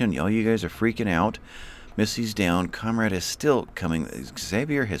position. All you guys are freaking out. Missy's down. Comrade is still coming.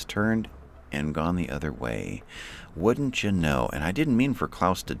 Xavier has turned and gone the other way. Wouldn't you know? And I didn't mean for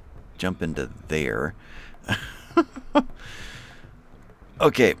Klaus to jump into there.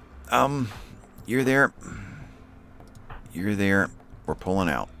 Okay, you're there. You're there. We're pulling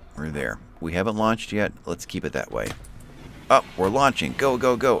out. We're there. We haven't launched yet. Let's keep it that way. Oh, we're launching. Go,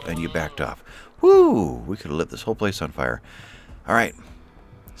 go, go. And you backed off. Woo! We could have lit this whole place on fire. All right.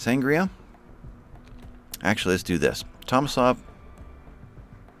 Sangria? Actually, let's do this. Tomasov,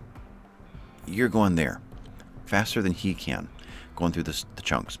 you're going there. Faster than he can. Going through the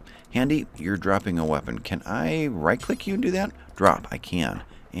chunks. Handy, you're dropping a weapon. Can I right-click you and do that? Drop. I can.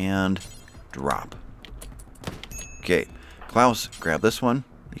 And drop. Okay. Klaus, grab this one.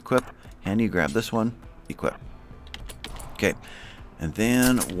 Equip. Handy, grab this one. Equip. Okay. And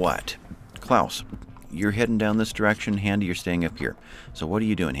then what? Klaus, you're heading down this direction. Handy, you're staying up here. So what are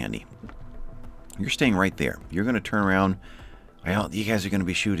you doing, Handy? You're staying right there. You're going to turn around. You guys are going to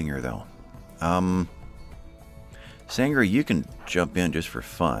be shooting her, though. Sanger, you can jump in just for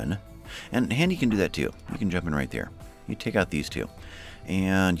fun. And Handy can do that, too. You can jump in right there. You take out these two.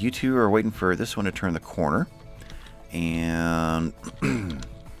 And you two are waiting for this one to turn the corner. And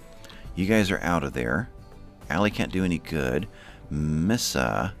you guys are out of there. Allie can't do any good.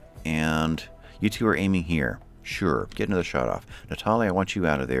 Missa and you two are aiming here. Sure, get another shot off. Natalia, I want you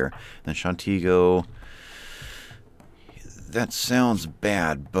out of there. Then Shantigo. That sounds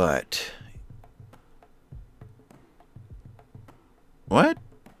bad, but... What?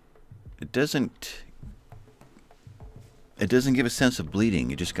 It doesn't give a sense of bleeding.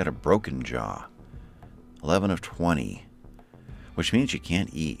 You just got a broken jaw. 11 of 20. Which means you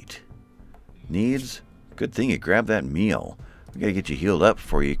can't eat. Needs? Good thing you grabbed that meal. We gotta get you healed up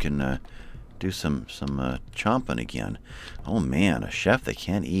before you can do some chomping again. Oh man, a chef that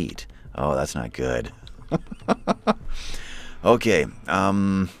can't eat. Oh, that's not good. Okay.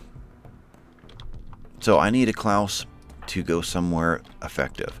 So I need a Klaus to go somewhere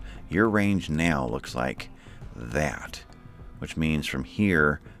effective. Your range now looks like that, which means from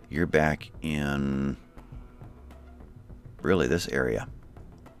here you're back in really this area.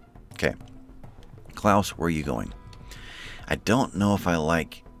 Okay. Klaus, where are you going? I don't know if I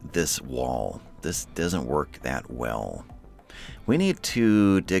like this wall. This doesn't work that well. We need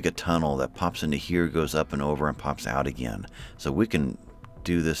to dig a tunnel that pops into here, goes up and over, and pops out again. So we can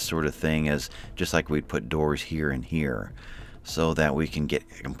do this sort of thing as just like we'd put doors here and here, so that we can get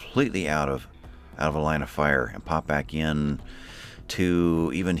completely out of a line of fire and pop back in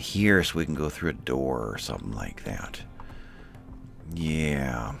to even here, so we can go through a door or something like that.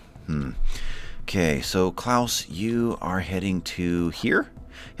 Yeah. Okay, so Klaus, you are heading to here?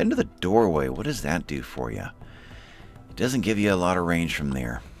 Head into the doorway. What does that do for you? It doesn't give you a lot of range from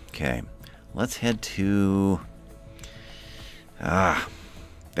there. Okay, let's head to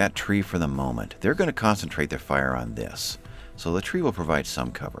that tree for the moment. They're going to concentrate their fire on this, so the tree will provide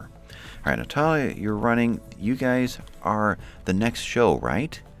some cover. All right, Natalia, you're running. You guys are the next show,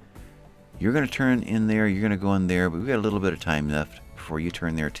 right? You're going to turn in there. You're going to go in there, but we've got a little bit of time left before you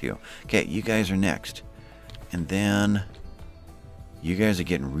turn there too. Okay, you guys are next. And then you guys are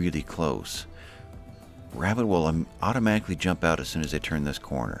getting really close. Rabbit will automatically jump out as soon as they turn this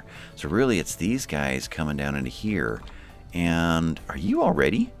corner. So really it's these guys coming down into here. And are you all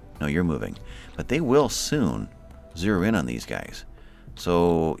ready? No, you're moving. But they will soon zero in on these guys.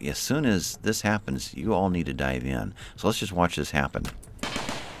 So as soon as this happens, you all need to dive in. So let's just watch this happen.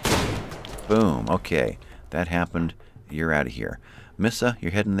 Boom. Okay, that happened. You're out of here. Missa,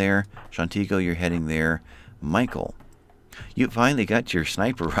 you're heading there. Shantigo, you're heading there. Michael, you finally got your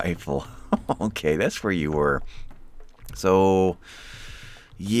sniper rifle. Okay, that's where you were. So,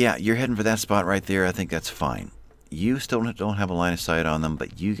 yeah, you're heading for that spot right there. I think that's fine. You still don't have a line of sight on them,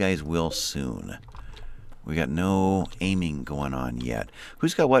 but you guys will soon. We got no aiming going on yet.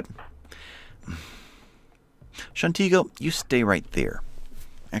 Who's got what? Shantigo, you stay right there.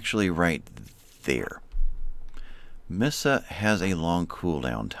 Actually, right there. Missa has a long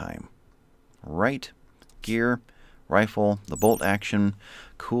cooldown time. Right gear, rifle. The bolt action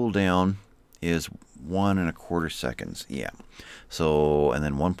cooldown is 1.25 seconds. Yeah. So, and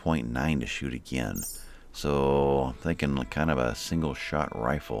then 1.9 to shoot again. So I'm thinking kind of a single shot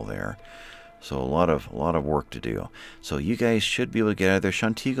rifle there. So a lot of work to do. So you guys should be able to get out of there.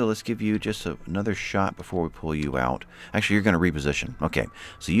 Shantigo, let's give you just another shot before we pull you out. Actually, you're going to reposition. Okay,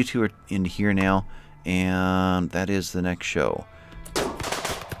 so you two are in here now, and that is the next show.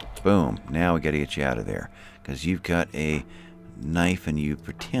 Boom. Now we got to get you out of there because you've got a knife and you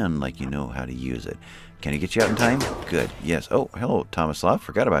pretend like you know how to use it. Can I get you out in time? Good. Yes. Oh, hello, Tomislav.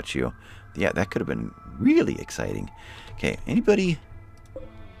 Forgot about you. Yeah, that could have been really exciting. Okay, anybody?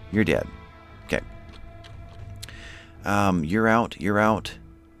 You're dead. Okay. You're out,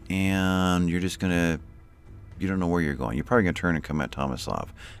 and you're just gonna, you don't know where you're going. You're probably gonna turn and come at Tomislav,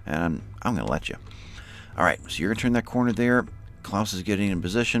 and I'm gonna let you. All right, so you're gonna turn that corner there. Klaus is getting in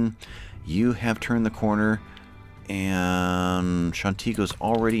position. You have turned the corner, and Shantigo's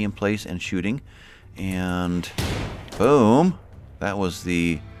already in place and shooting, and boom, that was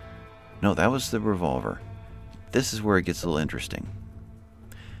the, no, that was the revolver. This is where it gets a little interesting.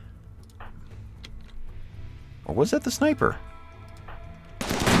 Or was that the sniper?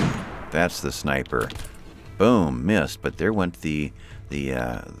 That's the sniper. Boom, missed, but there went the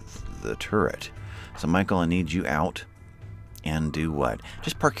turret. So Michael, I need you out and do what?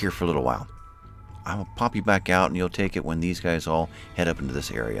 Just park here for a little while. I'll pop you back out and you'll take it when these guys all head up into this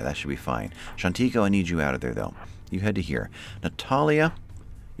area. That should be fine. Shantigo, I need you out of there though. You head to here. Natalia,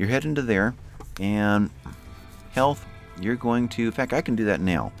 you're heading to there. And Health, you're going to, in fact, I can do that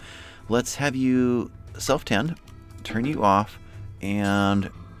now. Let's have you self-tend, turn you off, and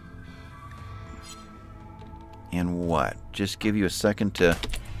what? Just give you a second to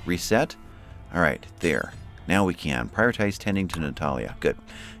reset. All right, there. Now we can. Prioritize tending to Natalia. Good.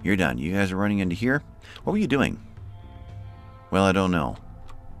 You're done. You guys are running into here. What were you doing? Well, I don't know.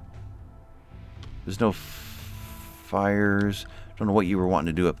 There's no fires. Don't know what you were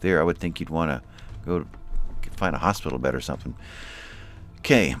wanting to do up there. I would think you'd want to go find a hospital bed or something.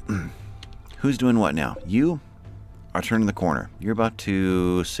 Okay. Who's doing what now? You are turning the corner. You're about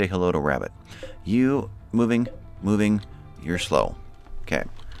to say hello to Rabbit. You moving, you're slow. Okay.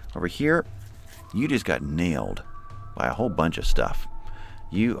 Over here, you just got nailed by a whole bunch of stuff.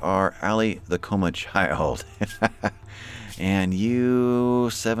 You are Ali the Coma Child. And you,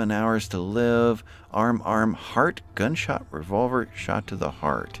 7 hours to live. Arm, heart, gunshot, revolver, shot to the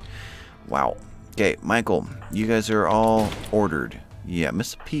heart. Wow. Okay, Michael, you guys are all ordered. Yeah,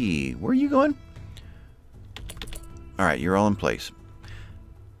 Miss P, where are you going? All right, you're all in place.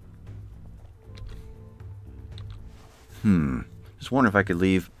 Just wonder if I could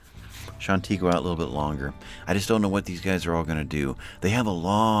leave Shantigo out a little bit longer. I just don't know what these guys are all going to do. They have a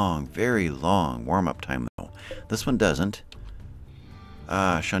long, very long warm-up time, though. This one doesn't.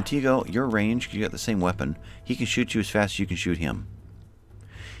 Shantigo, your range, you got the same weapon. He can shoot you as fast as you can shoot him.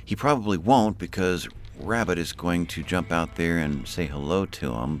 He probably won't because Rabbit is going to jump out there and say hello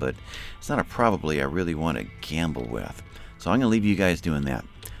to him, but it's not a probably I really want to gamble with. So I'm going to leave you guys doing that.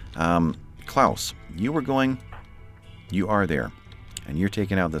 Klaus, you were going, you are there, and you're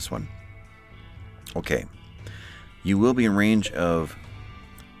taking out this one. Okay. You will be in range of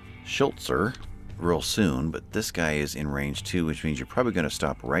Schultzer real soon, but this guy is in range too, which means you're probably going to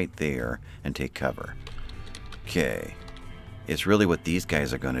stop right there and take cover. Okay. It's really what these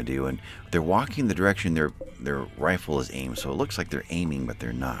guys are going to do, and they're walking the direction their rifle is aimed, so it looks like they're aiming, but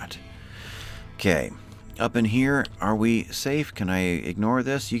they're not. Okay, up in here, are we safe? Can I ignore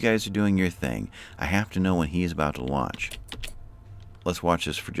this? You guys are doing your thing. I have to know when he's about to launch. Let's watch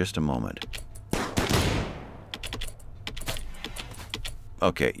this for just a moment.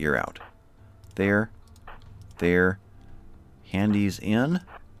 Okay, you're out. There. Handy's in?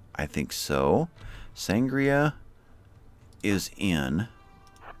 I think so. Sangria is in,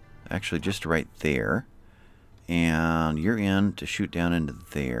 actually just right there, and you're in to shoot down into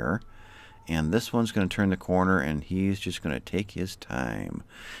there, and this one's going to turn the corner and he's just going to take his time,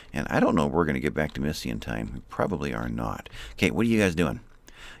 and I don't know if we're going to get back to Missy in time. We probably are not. Okay, what are you guys doing?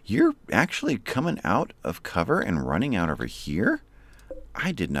 You're actually coming out of cover and running out over here?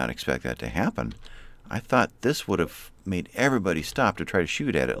 I did not expect that to happen. I thought this would have made everybody stop to try to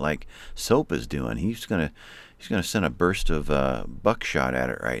shoot at it like Soap is doing. He's gonna send a burst of buckshot at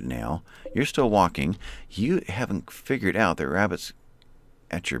it right now. You're still walking. You haven't figured out that Rabbit's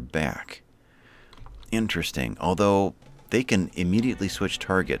at your back. Interesting. Although they can immediately switch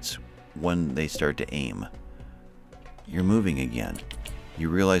targets when they start to aim. You're moving again. You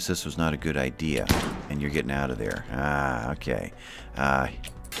realize this was not a good idea, and you're getting out of there. Ah, okay.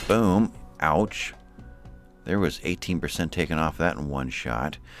 Boom. Ouch. There was 18% taken off that in one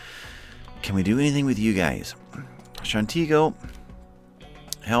shot. Can we do anything with you guys? Shantigo,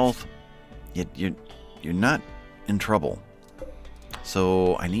 health, you're not in trouble.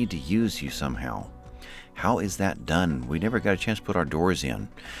 So I need to use you somehow. How is that done? We never got a chance to put our doors in.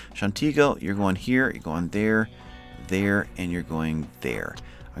 Shantigo, you're going here, you're going there, there, and you're going there.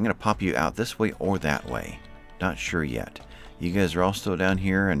 I'm going to pop you out this way or that way. Not sure yet. You guys are all still down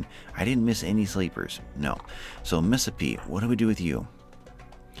here, and I didn't miss any sleepers. No. So, Mississippi, what do we do with you?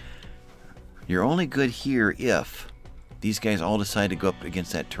 You're only good here if these guys all decide to go up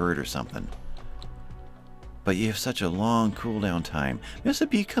against that turret or something. But you have such a long cooldown time.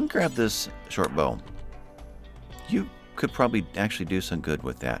 Mississippi, come grab this short bow. You could probably actually do some good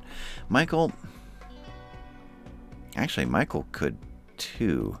with that. Michael, actually Michael could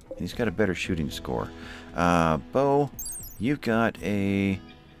too. He's got a better shooting score. Bo, you've got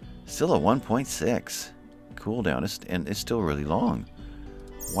still a 1.6 cooldown, and it's still really long.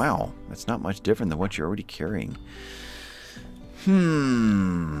 Wow, that's not much different than what you're already carrying.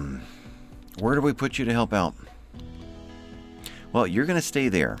 Where do we put you to help out? Well, you're going to stay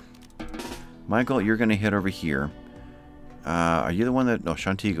there. Michael, you're going to head over here. Are you the one that... No,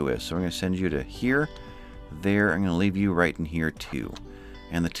 Shantigo is. So we're going to send you to here, there. I'm going to leave you right in here, too.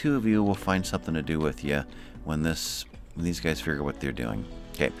 And the two of you will find something to do with you when these guys figure what they're doing.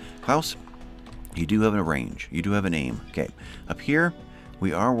 Okay, Klaus, you do have a range. You do have an aim. Okay, up here,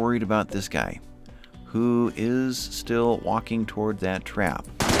 we are worried about this guy, who is still walking toward that trap.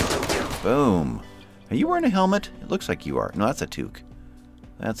 Boom. Are you wearing a helmet? It looks like you are. No, that's a toque.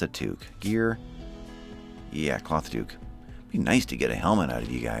 That's a toque. Gear. Yeah, cloth toque. Be nice to get a helmet out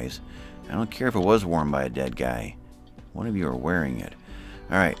of you guys. I don't care if it was worn by a dead guy. One of you are wearing it.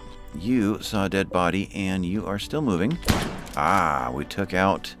 Alright. You saw a dead body, and you are still moving. Ah, we took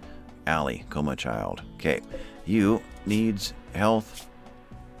out Allie, coma child. Okay. You needs health.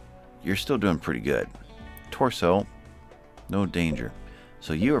 You're still doing pretty good. Torso. No danger.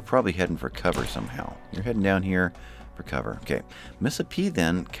 So you are probably heading for cover somehow. You're heading down here for cover. Okay. Missa P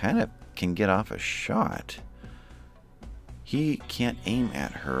then kind of can get off a shot. He can't aim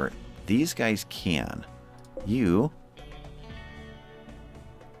at her. These guys can. You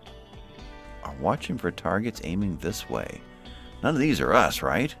are watching for targets aiming this way. None of these are us,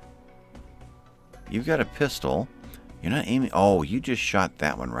 right? You've got a pistol. You're not aiming... Oh, you just shot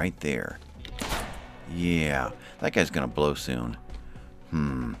that one right there. Yeah. That guy's going to blow soon.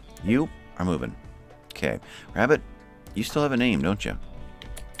 You are moving. Okay. Rabbit, you still have a name, don't you?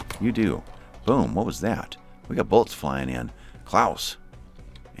 You do. Boom. What was that? We got bullets flying in. Klaus.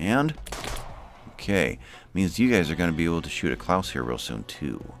 And? Okay. Means you guys are going to be able to shoot at Klaus here real soon,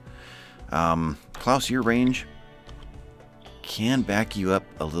 too. Klaus, your range can back you up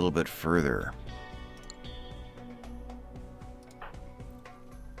a little bit further.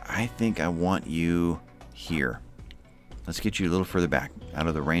 I think I want you here. Let's get you a little further back, out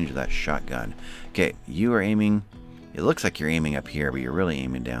of the range of that shotgun. Okay, you are aiming... It looks like you're aiming up here, but you're really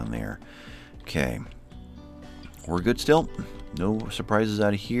aiming down there. Okay. We're good still. No surprises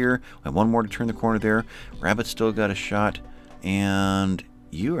out of here. I have one more to turn the corner there. Rabbit still got a shot. And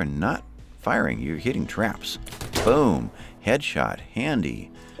you are not firing. You're hitting traps. Boom. Headshot.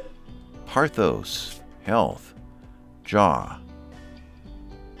 Handy. Parthos. Health. Jaw.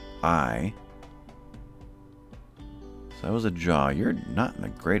 Eye. So that was a jaw. You're not in the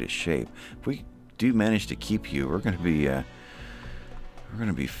greatest shape. If we do manage to keep you, we're going to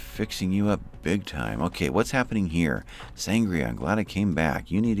be fixing you up big time. Okay, what's happening here? Sangria, I'm glad I came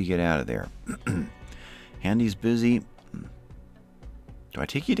back. You need to get out of there. Handy's busy. Do I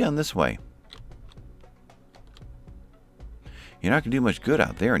take you down this way? You're not going to do much good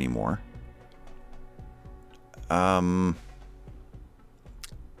out there anymore.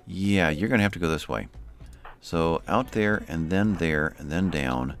 Yeah, you're going to have to go this way. So out there, and then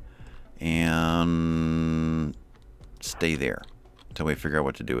down, and stay there until we figure out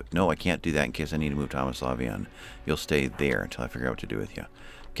what to do. No, I can't do that in case I need to move Tomislavian. You'll stay there until I figure out what to do with you.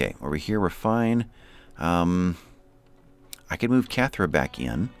 Okay, over here we're fine. I could move Cathra back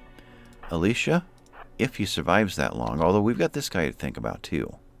in. Alicia, if he survives that long, although we've got this guy to think about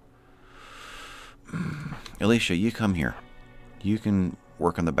too. Alicia, you come here. You can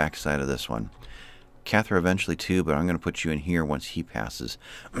work on the back side of this one. Cathra eventually too, but I'm going to put you in here once he passes.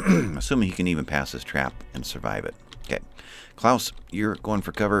 Assuming he can even pass his trap and survive it. Okay. Klaus, you're going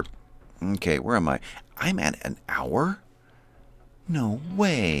for cover. Okay, where am I? I'm at an hour? No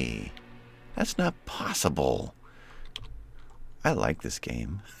way. That's not possible. I like this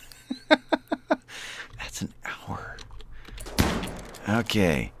game. That's an hour.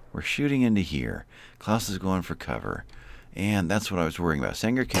 Okay. We're shooting into here. Klaus is going for cover. And that's what I was worrying about.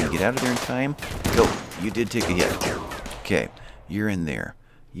 Sanger, can you get out of there in time? Go. You did take a hit. Okay. You're in there.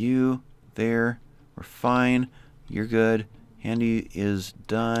 You there. We're fine. You're good. Handy is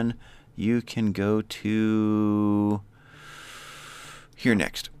done. You can go to here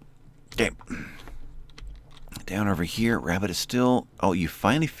next. Okay. Down over here. Rabbit is still... Oh, you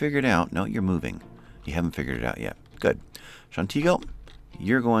finally figured out... No, you're moving. You haven't figured it out yet. Good. Shantigo,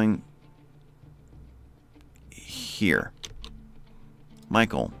 you're going here.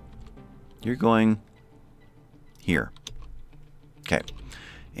 Michael, you're going here. Okay.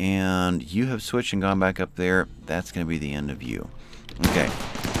 And you have switched and gone back up there. That's going to be the end of you. Okay.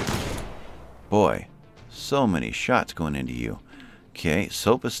 Boy, so many shots going into you. Okay,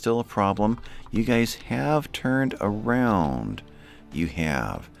 soap is still a problem. You guys have turned around. You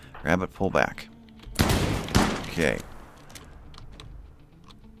have. Rabbit, pull back. Okay.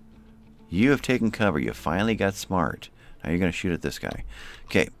 You have taken cover. You finally got smart. Now you're going to shoot at this guy.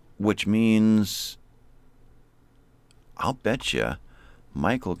 Okay, which means I'll bet you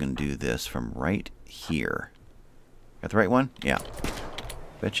Michael can do this from right here. Got the right one? Yeah.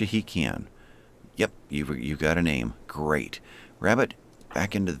 Bet you he can. Yep, you've got a name. Great. Rabbit,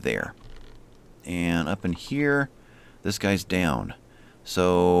 back into there. And up in here, this guy's down.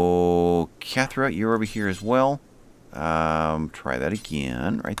 So, Cathra, you're over here as well. Try that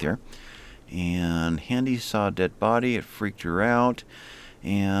again, right there. And Handy saw a dead body. It freaked her out.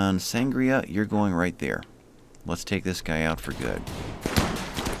 And Sangria, you're going right there. Let's take this guy out for good.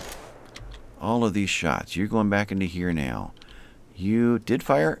 All of these shots. You're going back into here now. You did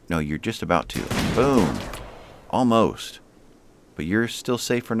fire? No, you're just about to. Boom. Almost. But you're still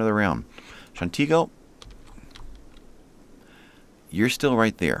safe for another round. Shantigo, you're still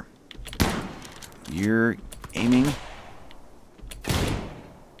right there. You're aiming.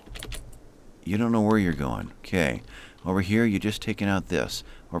 You don't know where you're going. Okay. Over here, you're just taking out this.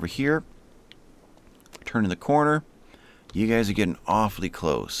 Over here, turning the corner. You guys are getting awfully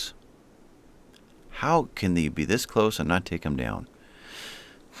close. How can they be this close and not take them down?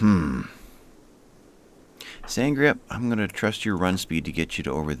 Sangria, I'm going to trust your run speed to get you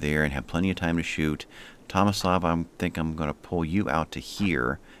to over there and have plenty of time to shoot. Tomislav, I think I'm going to pull you out to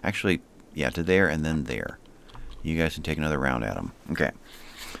here. Actually, yeah, to there and then there. You guys can take another round at him. Okay.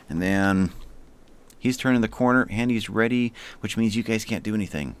 And then he's turning the corner. Handy's ready, which means you guys can't do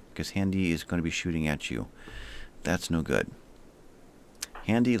anything because Handy is going to be shooting at you. That's no good.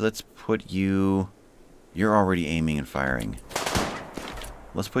 Handy, let's put you... You're already aiming and firing.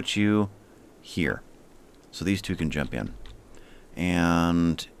 Let's put you here. So these two can jump in.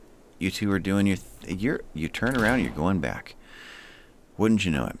 And you two are doing you turn around, you're going back. Wouldn't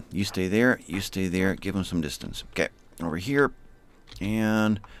you know it? You stay there, give them some distance. Okay, over here.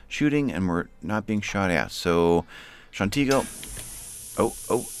 And shooting, and we're not being shot at. So, Shantigo. Oh,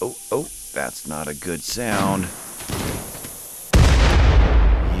 that's not a good sound.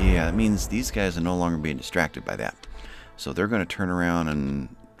 Yeah, that means these guys are no longer being distracted by that. So they're going to turn around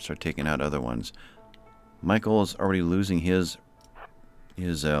and start taking out other ones. Michael is already losing his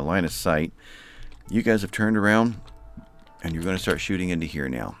line of sight. You guys have turned around, and you're going to start shooting into here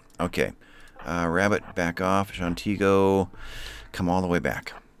now. Okay. Rabbit, back off. Shantigo, come all the way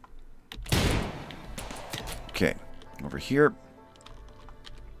back. Okay. Over here.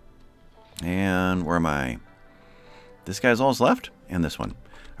 And where am I? This guy's all left, and this one.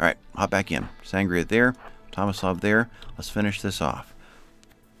 All right, hop back in. Sangria there. Tomislav there. Let's finish this off.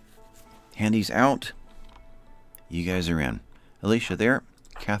 Handy's out. You guys are in. Alicia there.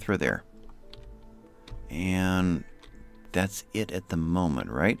 Cathra there. And that's it at the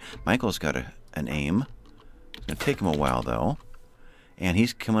moment, right? Michael's got an aim. It's going to take him a while, though. And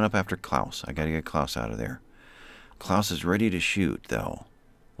he's coming up after Klaus. I got to get Klaus out of there. Klaus is ready to shoot, though.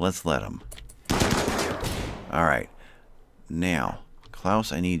 Let's let him. All right. Now,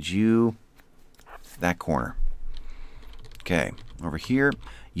 Klaus, I need you that corner. Okay. Over here,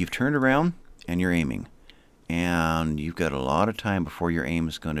 you've turned around and you're aiming. And you've got a lot of time before your aim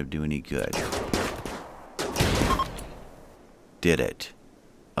is going to do any good. Did it.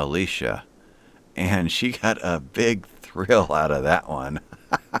 Alicia. And she got a big thrill out of that one.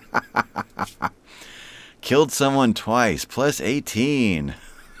 Killed someone twice. Plus 18.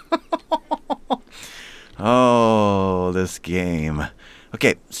 Oh, this game.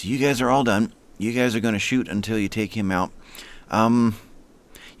 Okay, so you guys are all done. You guys are going to shoot until you take him out.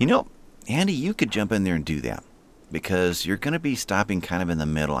 You know, Andy, you could jump in there and do that. Because you're going to be stopping kind of in the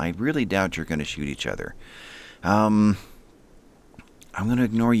middle. I really doubt you're going to shoot each other. I'm going to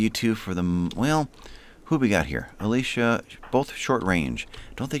ignore you two for the... Well, Who we got here? Alicia, both short range.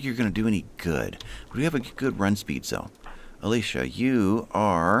 Don't think you're going to do any good. But we have a good run speed, though. Alicia, you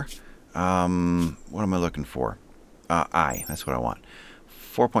are... what am I looking for? I. That's what I want.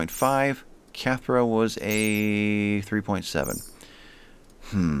 4.5. Cathra was a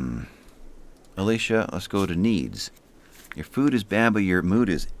 3.7. Alicia, let's go to needs. Your food is bad, but your mood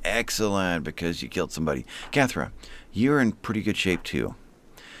is excellent because you killed somebody. Cathra, you're in pretty good shape, too.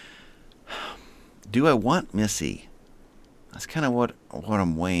 Do I want Missy? That's kind of what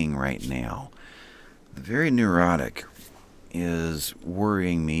I'm weighing right now. Very neurotic is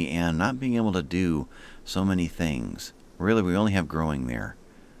worrying me, and not being able to do so many things. Really, we only have growing there.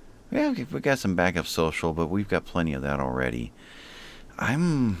 Yeah, we've got some backup social, but we've got plenty of that already.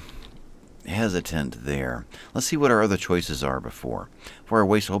 I'm hesitant there. Let's see what our other choices are before I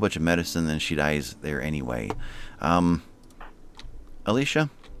waste a whole bunch of medicine, then she dies there anyway. Alicia?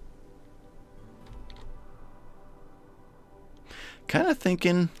 Kind of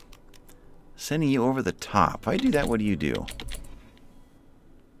thinking sending you over the top. If I do that, what do you do?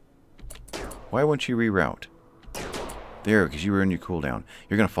 Why won't you reroute? There, because you were in your cooldown.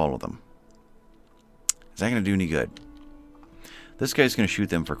 You're going to follow them. Is that going to do any good? This guy's going to shoot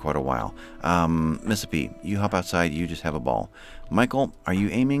them for quite a while. Mississippi, you hop outside. You just have a ball. Michael, are you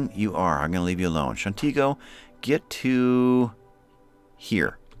aiming? You are. I'm going to leave you alone. Shantigo, get to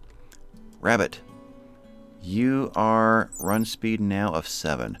here. Rabbit, you are run speed now of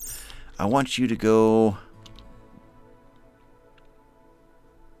 7. I want you to go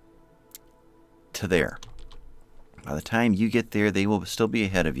to there. By the time you get there, they will still be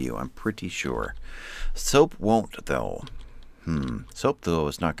ahead of you, I'm pretty sure. Soap won't, though. Soap, though,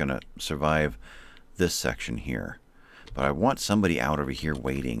 is not going to survive this section here. But I want somebody out over here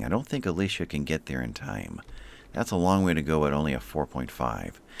waiting. I don't think Alicia can get there in time. That's a long way to go at only a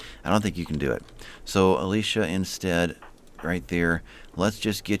 4.5. I don't think you can do it. So, Alicia, instead, right there, let's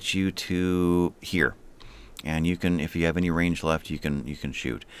just get you to here. And you can, if you have any range left, you can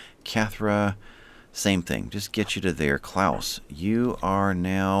shoot. Cathra, same thing. Just get you to there. Klaus, you are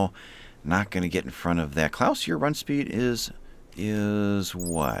now not going to get in front of that. Klaus, your run speed is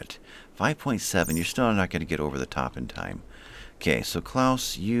what? 5.7. You're still not going to get over the top in time. Okay, so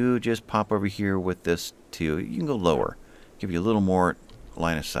Klaus, you just pop over here with this too. You can go lower. Give you a little more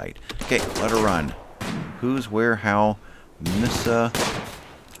line of sight. Okay, let her run. Who's, where, how? Missa.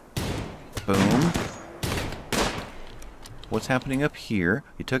 Boom. What's happening up here?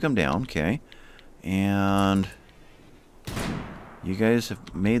 You took him down, okay. And you guys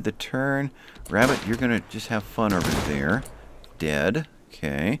have made the turn. Rabbit, you're going to just have fun over there. Dead.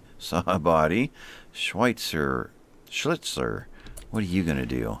 Okay. Saw a body. Schweitzer. Schlitzer. What are you going to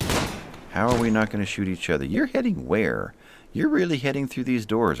do? How are we not going to shoot each other? You're heading where? You're really heading through these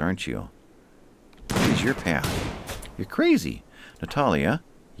doors, aren't you? What is your path? You're crazy. Natalia,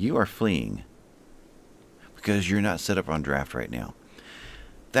 you are fleeing. Because you're not set up on draft right now.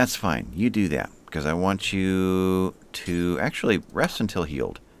 That's fine. You do that. Because I want you to actually rest until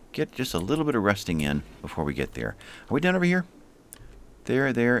healed. Get just a little bit of resting in before we get there. Are we done over here?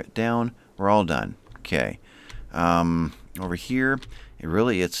 There, down. We're all done. Okay. Over here,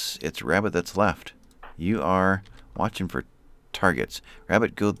 it's Rabbit that's left. You are watching for targets.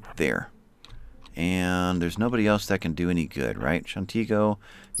 Rabbit, go there. And there's nobody else that can do any good, right? Shantigo,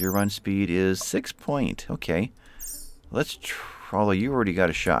 your run speed is 6 point. Okay. Let's try, although you already got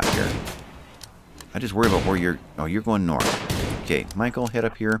a shot here. I just worry about where you're... Oh, you're going north. Okay, Michael, head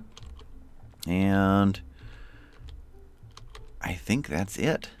up here. And I think that's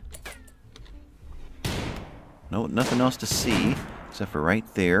it. No, nothing else to see except for right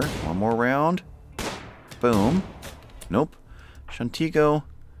there. One more round. Boom. Nope. Shantigo.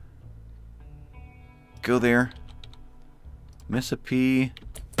 Go there. Miss a P.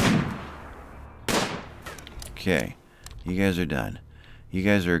 Okay. You guys are done. You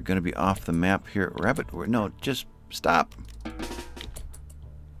guys are going to be off the map here. Rabbit, no, just stop.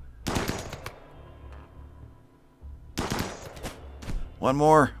 One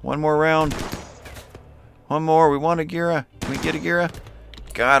more round. One more. We want a Gira. Can we get a Gira?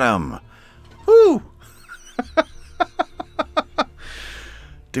 Got him. Woo!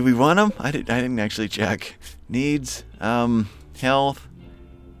 Did we want him? I didn't actually check. Needs, health,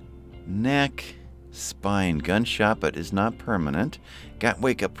 neck, spine, gunshot, but is not permanent. Got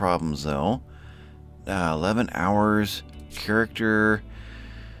wake-up problems, though. 11 hours. Character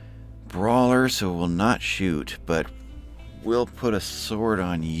brawler, so will not shoot, but will put a sword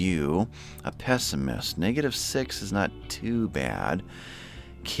on you. A pessimist. -6 is not too bad.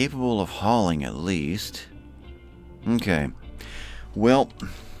 Capable of hauling, at least. Okay. Well,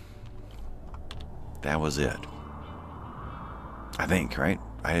 that was it. I think, right?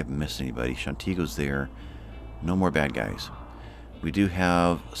 I haven't missed anybody. Shantigo's there. No more bad guys. We do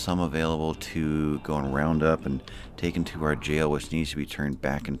have some available to go and round up and take into our jail, which needs to be turned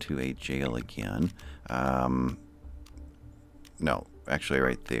back into a jail again. No, actually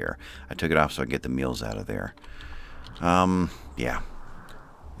right there. I took it off so I get the meals out of there. Yeah.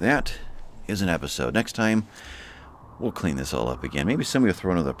 That is an episode. Next time, we'll clean this all up again. Maybe somebody will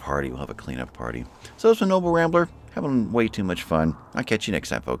throw another party. We'll have a cleanup party. So this was Noble Rambler. Having way too much fun. I'll catch you next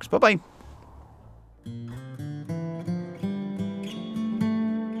time, folks. Bye-bye.